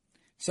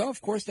 So,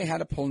 of course, they had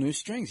to pull new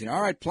strings.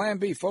 All right, Plan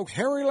B, folks,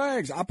 Hairy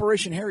Legs.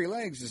 Operation Hairy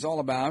Legs is all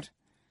about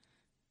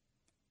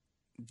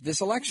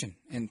this election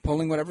and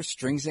pulling whatever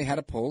strings they had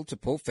to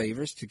pull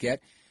favors to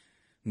get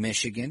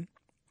Michigan,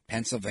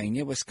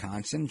 Pennsylvania,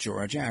 Wisconsin,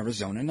 Georgia,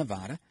 Arizona,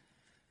 Nevada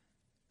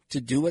to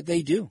do what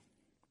they do.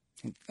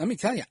 And let me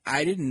tell you,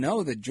 I didn't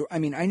know that. I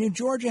knew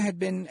Georgia had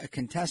been a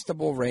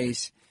contestable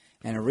race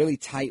and a really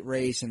tight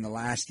race in the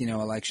last,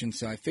 election.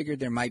 So I figured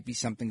there might be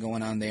something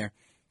going on there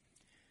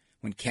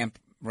when Kemp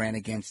ran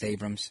against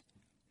Abrams.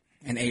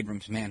 And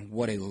Abrams, man,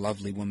 what a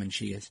lovely woman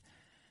she is.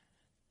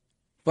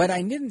 But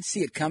I didn't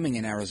see it coming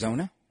in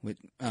Arizona with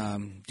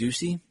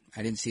Ducey.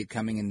 I didn't see it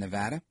coming in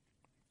Nevada.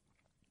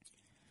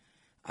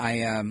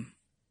 I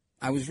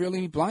was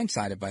really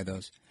blindsided by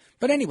those.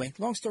 But anyway,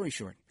 long story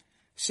short.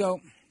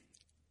 So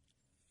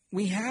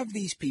we have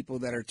these people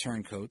that are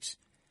turncoats.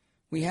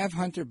 We have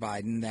Hunter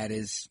Biden that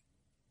is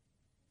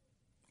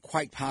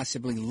quite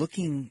possibly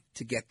looking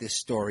to get this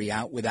story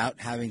out without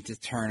having to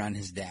turn on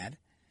his dad.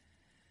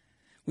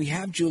 We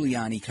have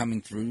Giuliani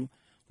coming through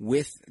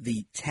with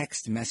the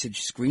text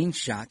message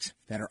screenshots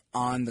that are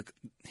on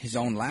his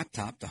own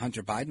laptop, the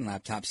Hunter Biden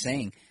laptop,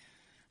 saying,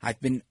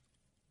 I've been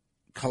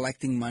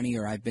collecting money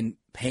or I've been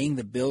paying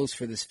the bills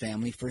for this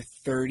family for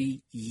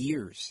 30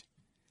 years.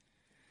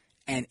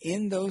 And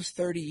in those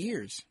 30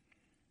 years,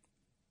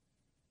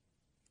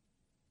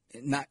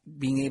 not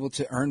being able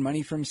to earn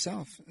money for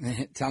himself,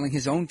 telling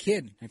his own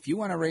kid, if you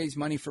want to raise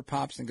money for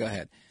Pops, then go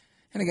ahead.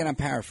 And again, I'm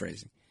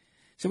paraphrasing.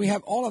 So we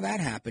have all of that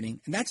happening,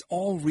 and that's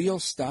all real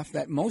stuff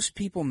that most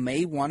people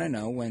may want to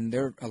know when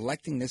they're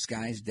electing this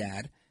guy's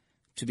dad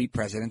to be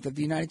president of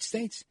the United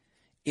States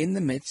in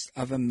the midst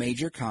of a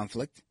major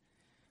conflict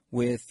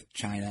with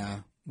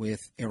China,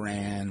 with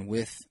Iran,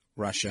 with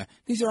Russia.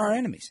 These are our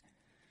enemies.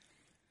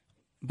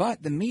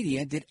 But the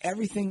media did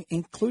everything,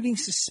 including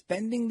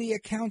suspending the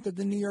account of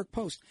the New York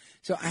Post.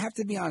 So I have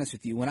to be honest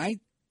with you.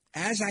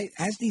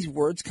 As these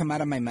words come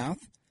out of my mouth,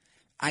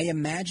 I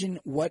imagine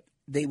what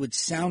they would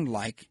sound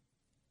like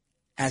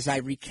as I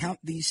recount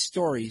these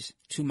stories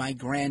to my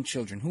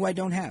grandchildren, who I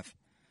don't have.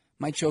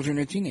 My children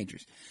are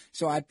teenagers.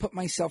 So I put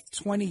myself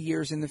 20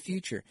 years in the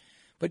future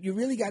But you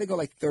really got to go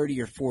like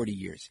 30 or 40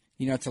 years,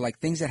 to like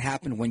things that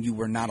happened when you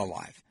were not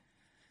alive.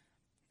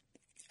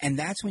 And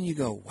that's when you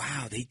go,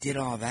 wow, they did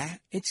all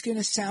that? It's going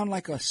to sound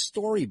like a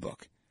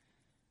storybook.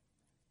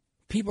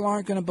 People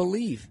aren't going to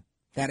believe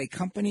that a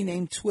company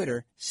named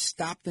Twitter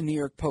stopped the New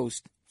York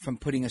Post from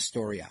putting a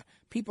story out.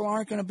 People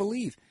aren't going to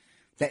believe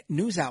that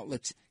news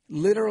outlets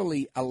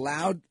literally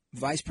allowed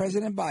Vice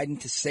President Biden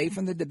to say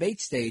from the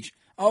debate stage,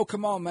 oh,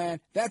 come on, man,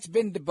 that's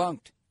been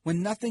debunked,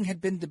 when nothing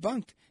had been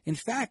debunked. In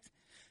fact,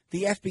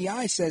 the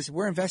FBI says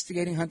we're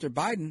investigating Hunter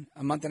Biden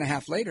a month and a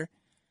half later.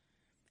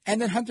 And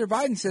then Hunter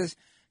Biden says,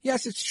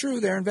 yes, it's true,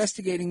 they're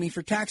investigating me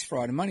for tax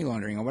fraud and money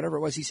laundering or whatever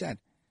it was he said.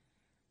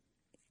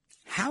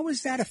 How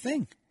is that a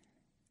thing?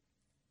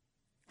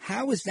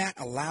 How is that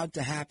allowed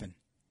to happen?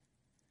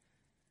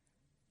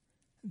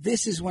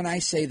 This is when I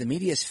say the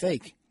media is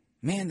fake.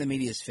 Man, the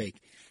media is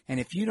fake. And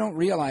if you don't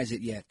realize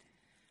it yet,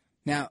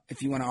 now,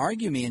 if you want to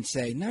argue me and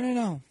say,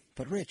 no,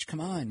 but Rich, come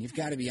on, you've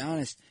got to be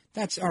honest.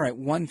 That's all right,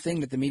 one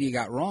thing that the media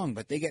got wrong,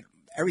 but they get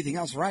everything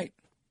else right.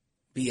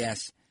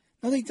 BS.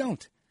 No, they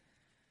don't.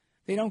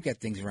 They don't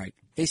get things right.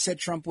 They said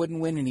Trump wouldn't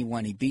win, and he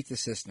won. He beat the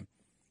system.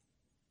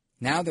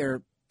 Now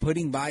they're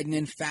putting Biden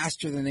in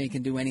faster than they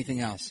can do anything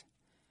else.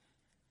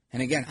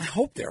 And again, I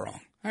hope they're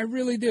wrong. I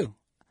really do.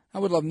 I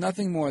would love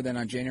nothing more than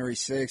on January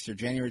 6th or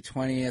January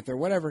 20th or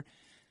whatever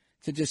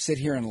to just sit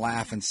here and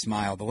laugh and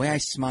smile the way I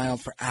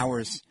smiled for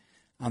hours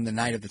on the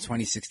night of the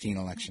 2016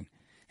 election.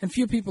 And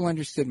few people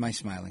understood my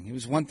smiling. It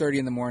was 1:30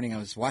 in the morning. I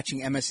was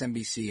watching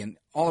MSNBC in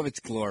all of its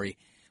glory,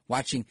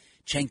 watching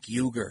Cenk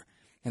Uygur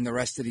and the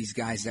rest of these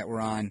guys that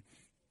were on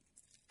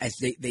as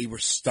they were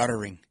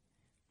stuttering.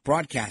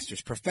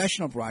 Broadcasters,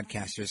 professional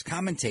broadcasters,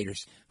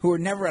 commentators who were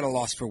never at a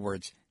loss for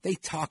words. They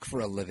talk for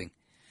a living.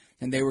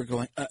 And they were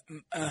going,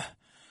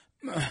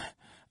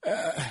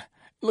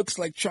 looks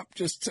like Trump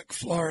just took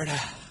Florida.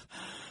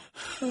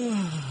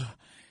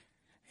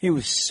 It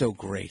was so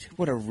great.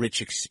 What a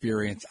rich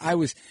experience. I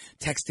was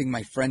texting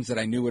my friends that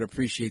I knew would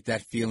appreciate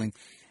that feeling.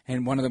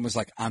 And one of them was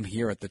like, I'm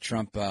here at the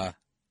Trump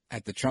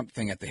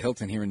thing at the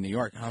Hilton here in New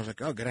York. And I was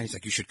like, oh, good. He's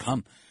like, you should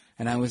come.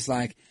 And I was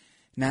like,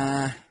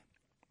 nah,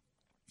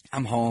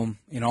 I'm home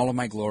in all of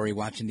my glory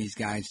watching these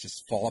guys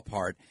just fall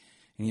apart.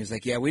 And he was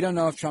like, yeah, we don't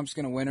know if Trump's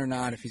going to win or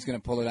not, if he's going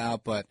to pull it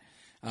out, but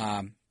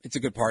it's a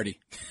good party.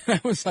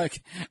 I was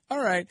like, all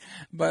right,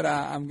 but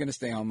I'm going to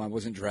stay home. I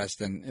wasn't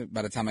dressed, and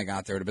by the time I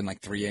got there, it would have been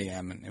like 3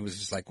 a.m., and it was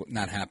just like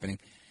not happening.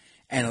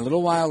 And a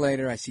little while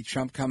later, I see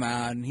Trump come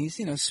out, and he's,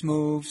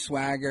 smooth,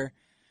 swagger.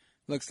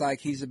 Looks like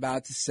he's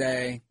about to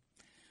say,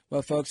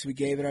 well, folks, we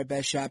gave it our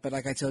best shot, but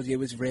like I told you, it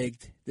was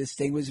rigged. This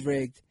thing was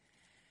rigged.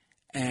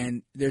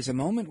 And there's a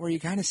moment where you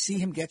kind of see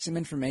him get some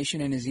information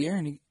in his ear,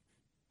 and he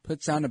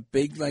puts on a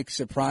big,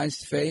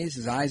 surprised face.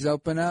 His eyes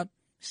open up,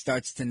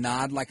 starts to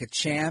nod like a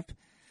champ.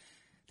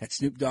 That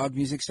Snoop Dogg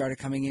music started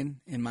coming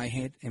in my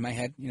head,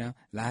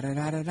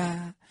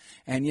 la-da-da-da-da.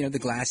 And, the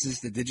glasses,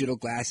 the digital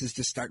glasses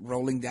just start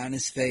rolling down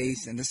his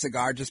face, and the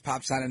cigar just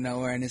pops out of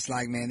nowhere, and it's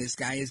like, man, this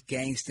guy is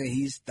gangster.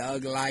 He's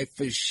thug life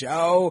for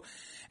show.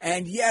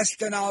 And yes,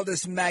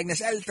 Donaldus Magnus,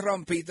 El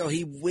Trompito,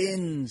 he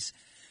wins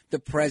the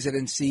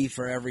presidency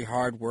for every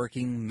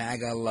hardworking,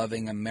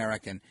 MAGA-loving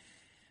American.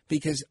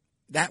 Because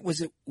that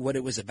was what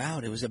it was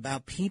about. It was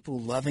about people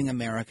loving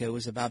America. It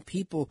was about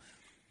people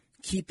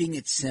keeping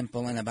it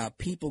simple and about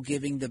people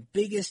giving the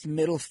biggest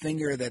middle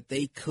finger that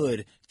they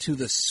could to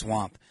the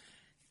swamp,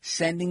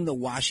 sending the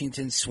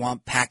Washington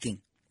swamp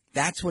packing.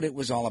 That's what it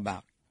was all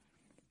about.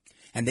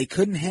 And they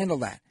couldn't handle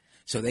that.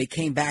 So they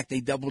came back,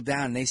 they doubled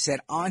down, and they said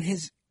on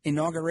his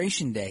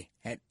inauguration day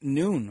at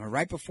noon or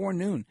right before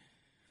noon,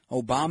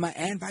 Obama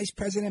and Vice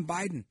President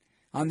Biden,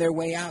 on their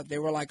way out, they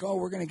were like, oh,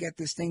 we're going to get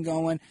this thing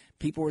going.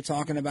 People were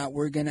talking about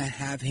we're going to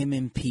have him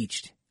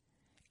impeached.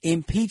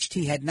 Impeached,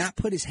 he had not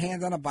put his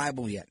hand on a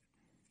Bible yet,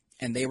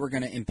 and they were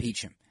going to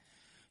impeach him.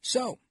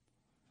 So,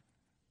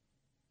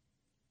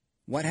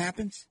 what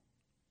happens?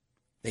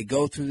 They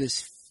go through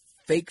this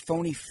fake,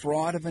 phony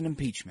fraud of an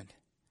impeachment.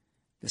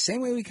 The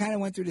same way we kind of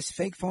went through this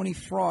fake, phony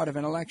fraud of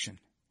an election.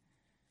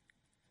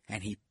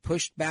 And he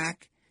pushed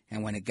back,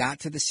 and when it got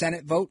to the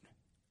Senate vote,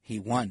 he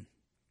won.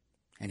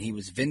 And he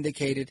was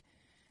vindicated,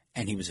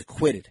 and he was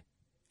acquitted,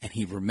 and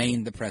he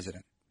remained the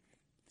president.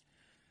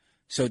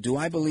 So do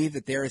I believe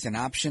that there is an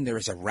option, there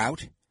is a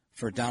route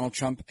for Donald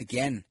Trump,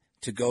 again,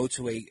 to go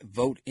to a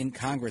vote in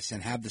Congress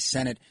and have the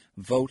Senate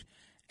vote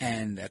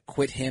and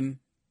acquit him,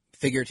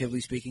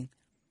 figuratively speaking,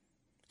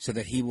 so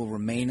that he will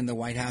remain in the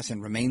White House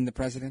and remain the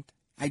president?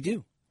 I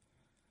do.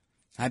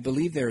 I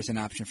believe there is an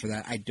option for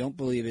that. I don't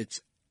believe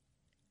it's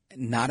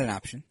not an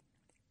option.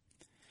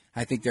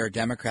 I think there are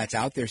Democrats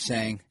out there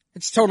saying,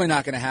 it's totally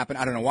not going to happen.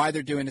 I don't know why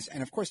they're doing this.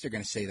 And, of course, they're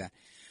going to say that.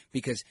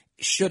 Because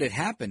should it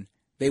happen,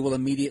 they will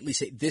immediately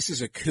say, this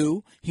is a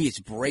coup. He is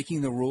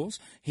breaking the rules.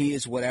 He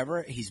is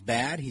whatever. He's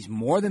bad. He's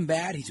more than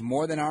bad. He's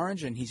more than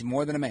orange. And he's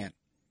more than a man.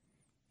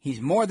 He's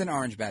more than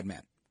orange bad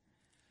man.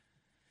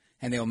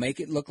 And they'll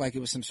make it look like it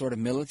was some sort of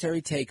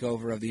military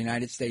takeover of the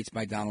United States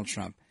by Donald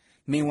Trump.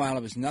 Meanwhile,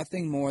 it was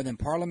nothing more than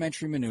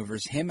parliamentary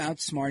maneuvers, him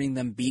outsmarting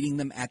them, beating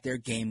them at their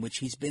game, which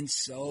he's been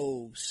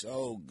so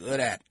good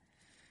at.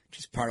 Which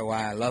is part of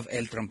why I love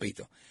El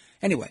Trompito.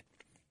 Anyway,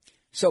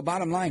 so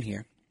bottom line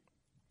here,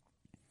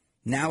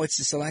 now it's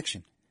this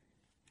election.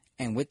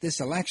 And with this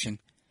election,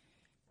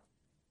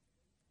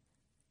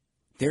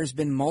 there's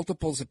been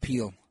multiple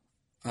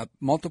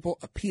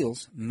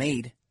appeals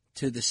made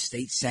to the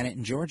state Senate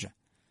in Georgia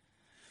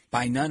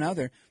by none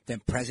other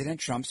than President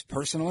Trump's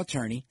personal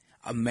attorney,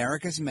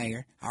 America's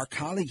mayor, our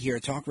colleague here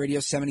at Talk Radio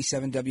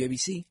 77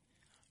 WABC,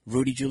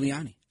 Rudy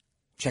Giuliani.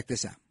 Check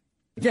this out.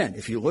 Again,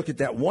 if you look at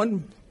that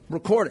one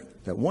recording,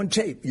 that one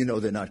tape, you know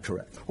they're not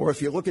correct. Or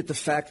if you look at the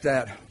fact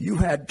that you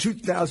had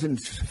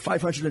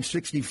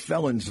 2,560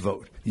 felons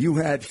vote, you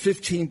had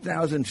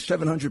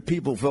 15,700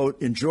 people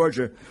vote in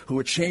Georgia who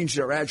had changed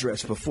their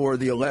address before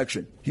the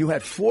election. You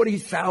had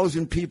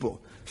 40,000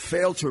 people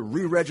fail to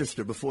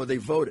re-register before they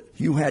voted.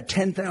 You had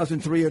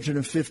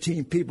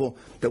 10,315 people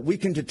that we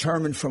can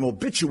determine from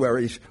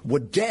obituaries were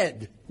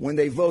dead when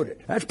they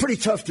voted. That's pretty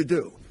tough to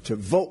do, to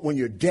vote when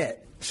you're dead.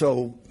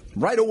 So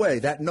right away,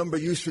 that number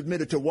you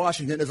submitted to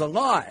Washington is a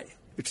lie.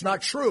 It's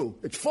not true.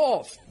 It's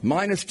false.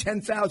 Minus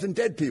 10,000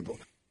 dead people.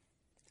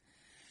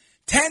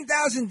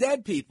 10,000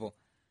 dead people.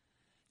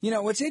 You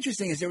know, what's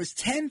interesting is there was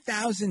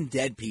 10,000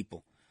 dead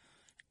people.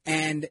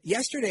 And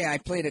yesterday I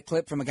played a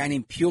clip from a guy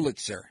named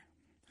Pulitzer.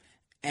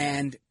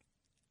 And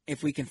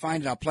if we can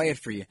find it, I'll play it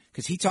for you,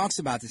 because he talks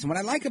about this. And what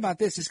I like about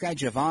this guy,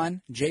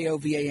 Jovan,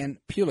 Jovan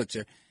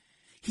Pulitzer,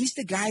 he's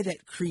the guy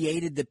that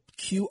created the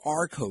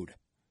QR code.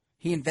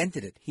 He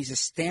invented it. He's a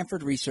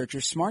Stanford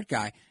researcher, smart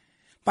guy.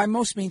 By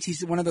most means,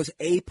 he's one of those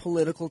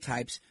apolitical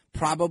types,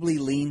 probably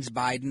leans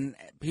Biden.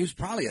 He was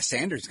probably a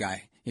Sanders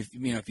guy, if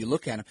you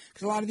look at him,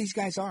 because a lot of these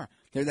guys are.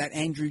 They're that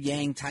Andrew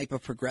Yang type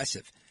of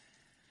progressive.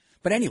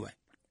 But anyway,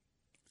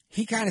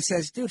 he kind of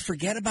says, dude,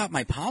 forget about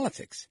my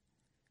politics.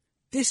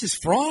 This is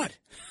fraud.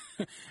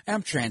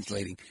 I'm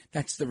translating.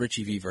 That's the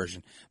Richie V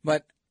version.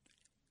 But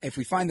if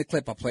we find the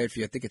clip, I'll play it for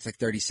you. I think it's like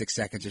 36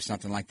 seconds or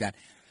something like that.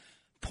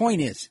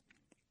 Point is,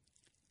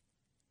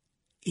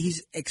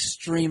 he's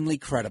extremely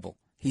credible.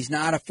 He's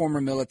not a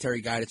former military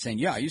guy that's saying,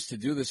 yeah, I used to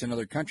do this in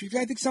other countries.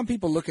 I think some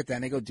people look at that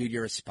and they go, dude,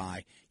 you're a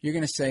spy. You're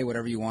going to say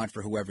whatever you want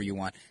for whoever you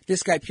want.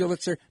 This guy,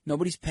 Pulitzer,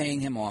 nobody's paying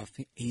him off.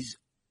 He's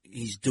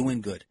doing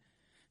good.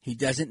 He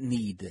doesn't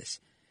need this.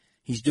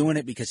 He's doing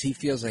it because he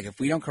feels like if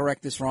we don't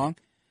correct this wrong,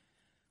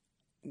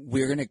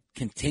 we're going to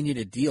continue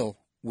to deal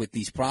with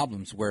these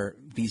problems where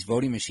these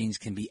voting machines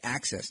can be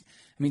accessed.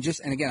 I mean,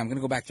 and again, I'm going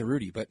to go back to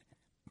Rudy, but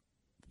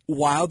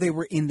while they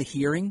were in the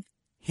hearing,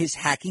 his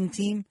hacking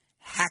team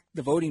hacked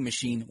the voting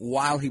machine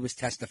while he was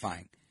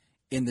testifying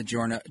in the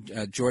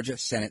Georgia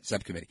Senate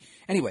subcommittee.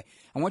 Anyway,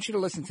 I want you to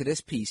listen to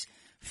this piece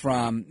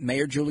from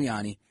Mayor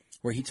Giuliani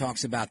where he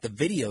talks about the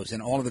videos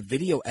and all of the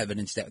video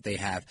evidence that they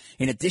have,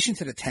 in addition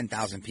to the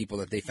 10,000 people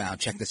that they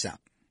found. Check this out.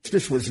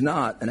 This was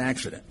not an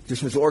accident.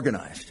 This was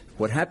organized.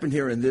 What happened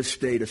here in this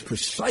state is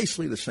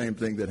precisely the same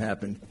thing that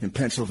happened in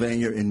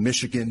Pennsylvania, in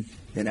Michigan,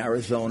 in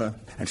Arizona,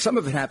 and some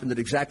of it happened at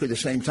exactly the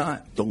same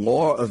time. The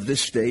law of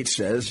this state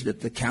says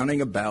that the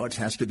counting of ballots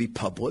has to be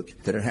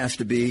public, that it has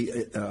to be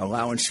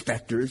allow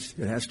inspectors,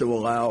 it has to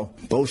allow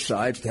both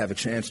sides to have a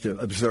chance to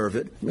observe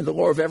it. I mean, the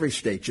law of every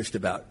state just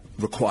about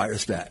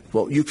requires that.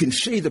 Well, you can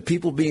see the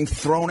people being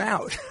thrown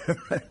out.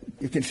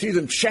 You can see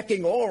them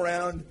checking all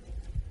around,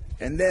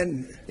 and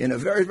then, in a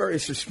very, very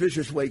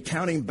suspicious way,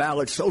 counting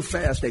ballots so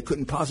fast they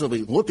couldn't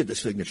possibly look at the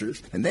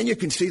signatures. And then you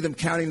can see them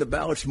counting the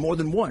ballots more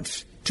than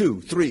once, 2,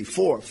 3,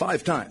 4,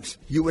 5 times.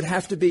 You would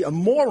have to be a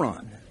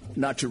moron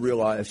not to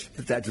realize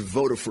that that's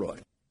voter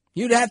fraud.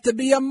 You'd have to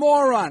be a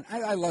moron.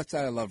 I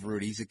love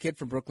Rudy. He's a kid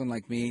from Brooklyn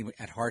like me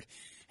at heart,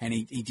 and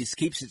he just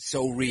keeps it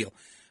so real.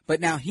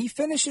 But now he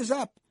finishes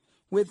up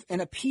with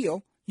an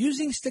appeal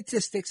using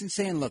statistics and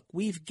saying, look,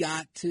 we've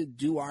got to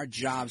do our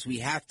jobs. We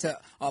have to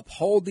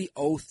uphold the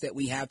oath that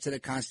we have to the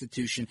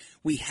Constitution.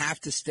 We have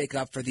to stick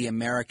up for the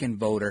American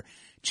voter.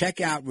 Check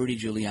out Rudy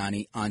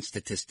Giuliani on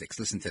statistics.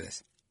 Listen to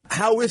this.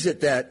 How is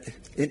it that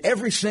in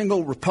every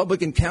single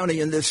Republican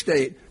county in this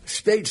state,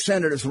 state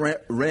senators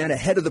ran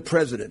ahead of the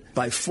president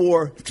by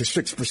 4 to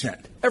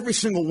 6%? Every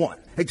single one.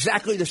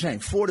 Exactly the same,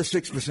 4 to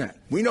 6%.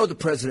 We know the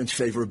president's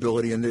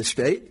favorability in this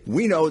state.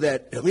 We know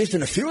that, at least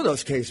in a few of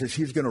those cases,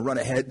 he's going to run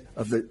ahead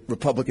of the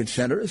Republican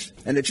senators.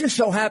 And it just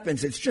so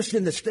happens it's just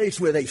in the states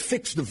where they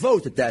fixed the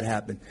vote that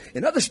happened.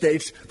 In other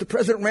states, the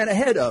president ran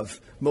ahead of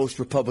most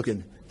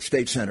Republican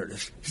state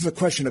senators. This is a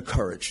question of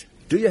courage.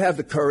 Do you have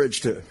the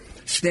courage to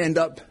stand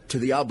up to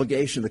the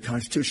obligation the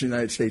Constitution of the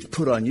United States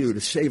put on you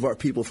to save our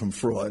people from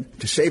fraud,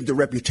 to save the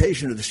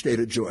reputation of the state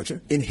of Georgia,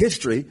 in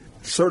history,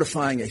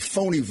 certifying a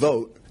phony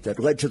vote that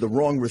led to the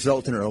wrong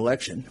result in an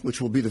election,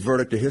 which will be the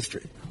verdict of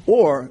history?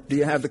 Or do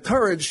you have the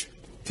courage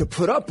to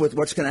put up with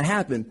what's going to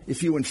happen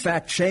if you, in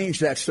fact, change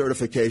that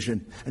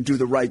certification and do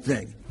the right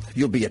thing?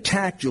 You'll be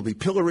attacked, you'll be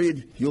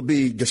pilloried, you'll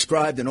be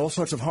described in all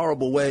sorts of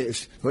horrible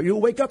ways. But you'll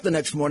wake up the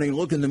next morning and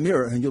look in the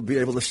mirror and you'll be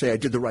able to say, I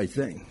did the right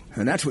thing.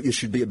 And that's what you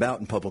should be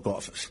about in public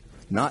office.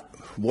 Not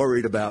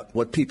worried about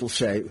what people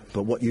say,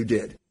 but what you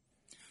did.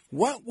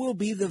 What will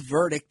be the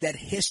verdict that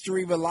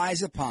history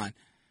relies upon?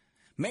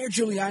 Mayor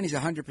Giuliani's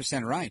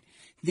 100% right.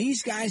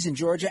 These guys in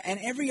Georgia and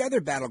every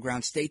other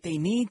battleground state, they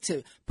need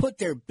to put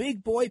their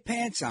big boy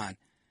pants on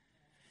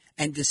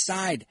and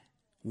decide,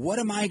 what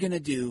am I going to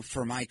do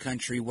for my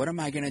country? What am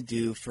I going to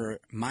do for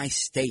my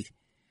state?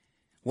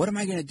 What am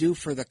I going to do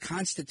for the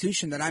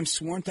Constitution that I'm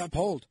sworn to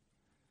uphold?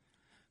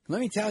 Let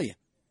me tell you,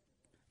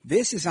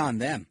 this is on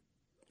them.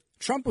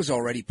 Trump was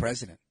already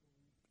president.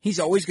 He's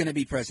always going to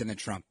be President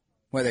Trump,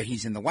 whether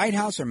he's in the White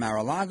House or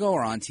Mar-a-Lago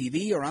or on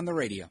TV or on the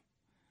radio.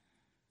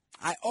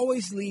 I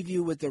always leave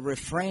you with a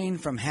refrain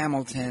from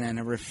Hamilton and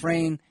a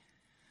refrain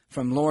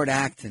from Lord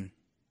Acton,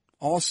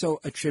 also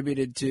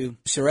attributed to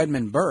Sir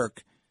Edmund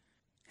Burke,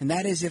 and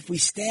that is, if we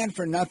stand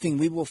for nothing,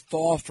 we will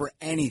fall for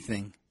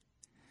anything.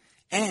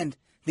 And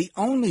the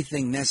only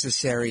thing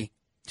necessary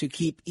to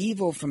keep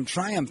evil from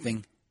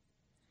triumphing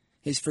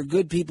is for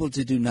good people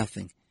to do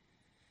nothing.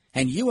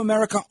 And you,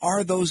 America,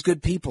 are those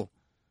good people.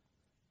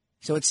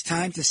 So it's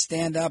time to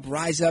stand up,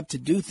 rise up, to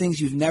do things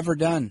you've never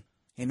done.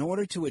 In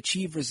order to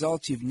achieve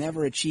results you've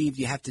never achieved,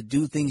 you have to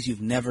do things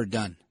you've never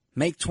done.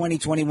 Make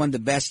 2021 the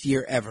best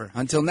year ever.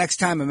 Until next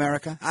time,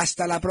 America.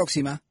 Hasta la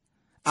próxima.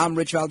 I'm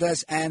Rich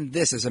Valdez, and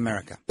this is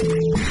America.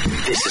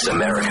 This is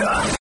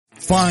America.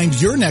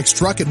 Find your next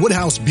truck at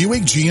Woodhouse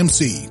Buick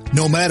GMC.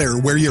 No matter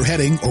where you're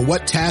heading or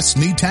what tasks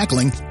need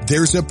tackling,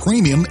 there's a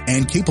premium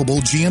and capable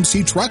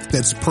GMC truck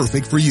that's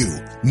perfect for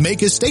you.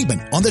 Make a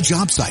statement on the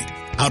job site,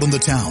 out on the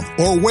town,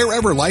 or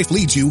wherever life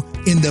leads you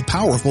in the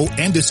powerful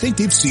and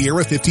distinctive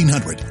Sierra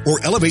 1500, or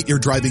elevate your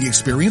driving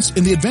experience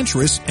in the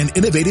adventurous and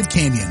innovative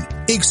Canyon.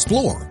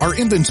 Explore our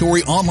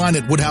inventory online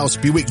at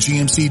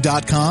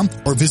WoodhouseBuickGMC.com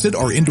or visit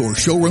our indoor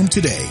showroom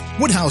today.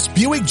 Woodhouse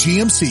Buick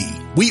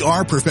GMC. We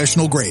are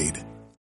professional grade.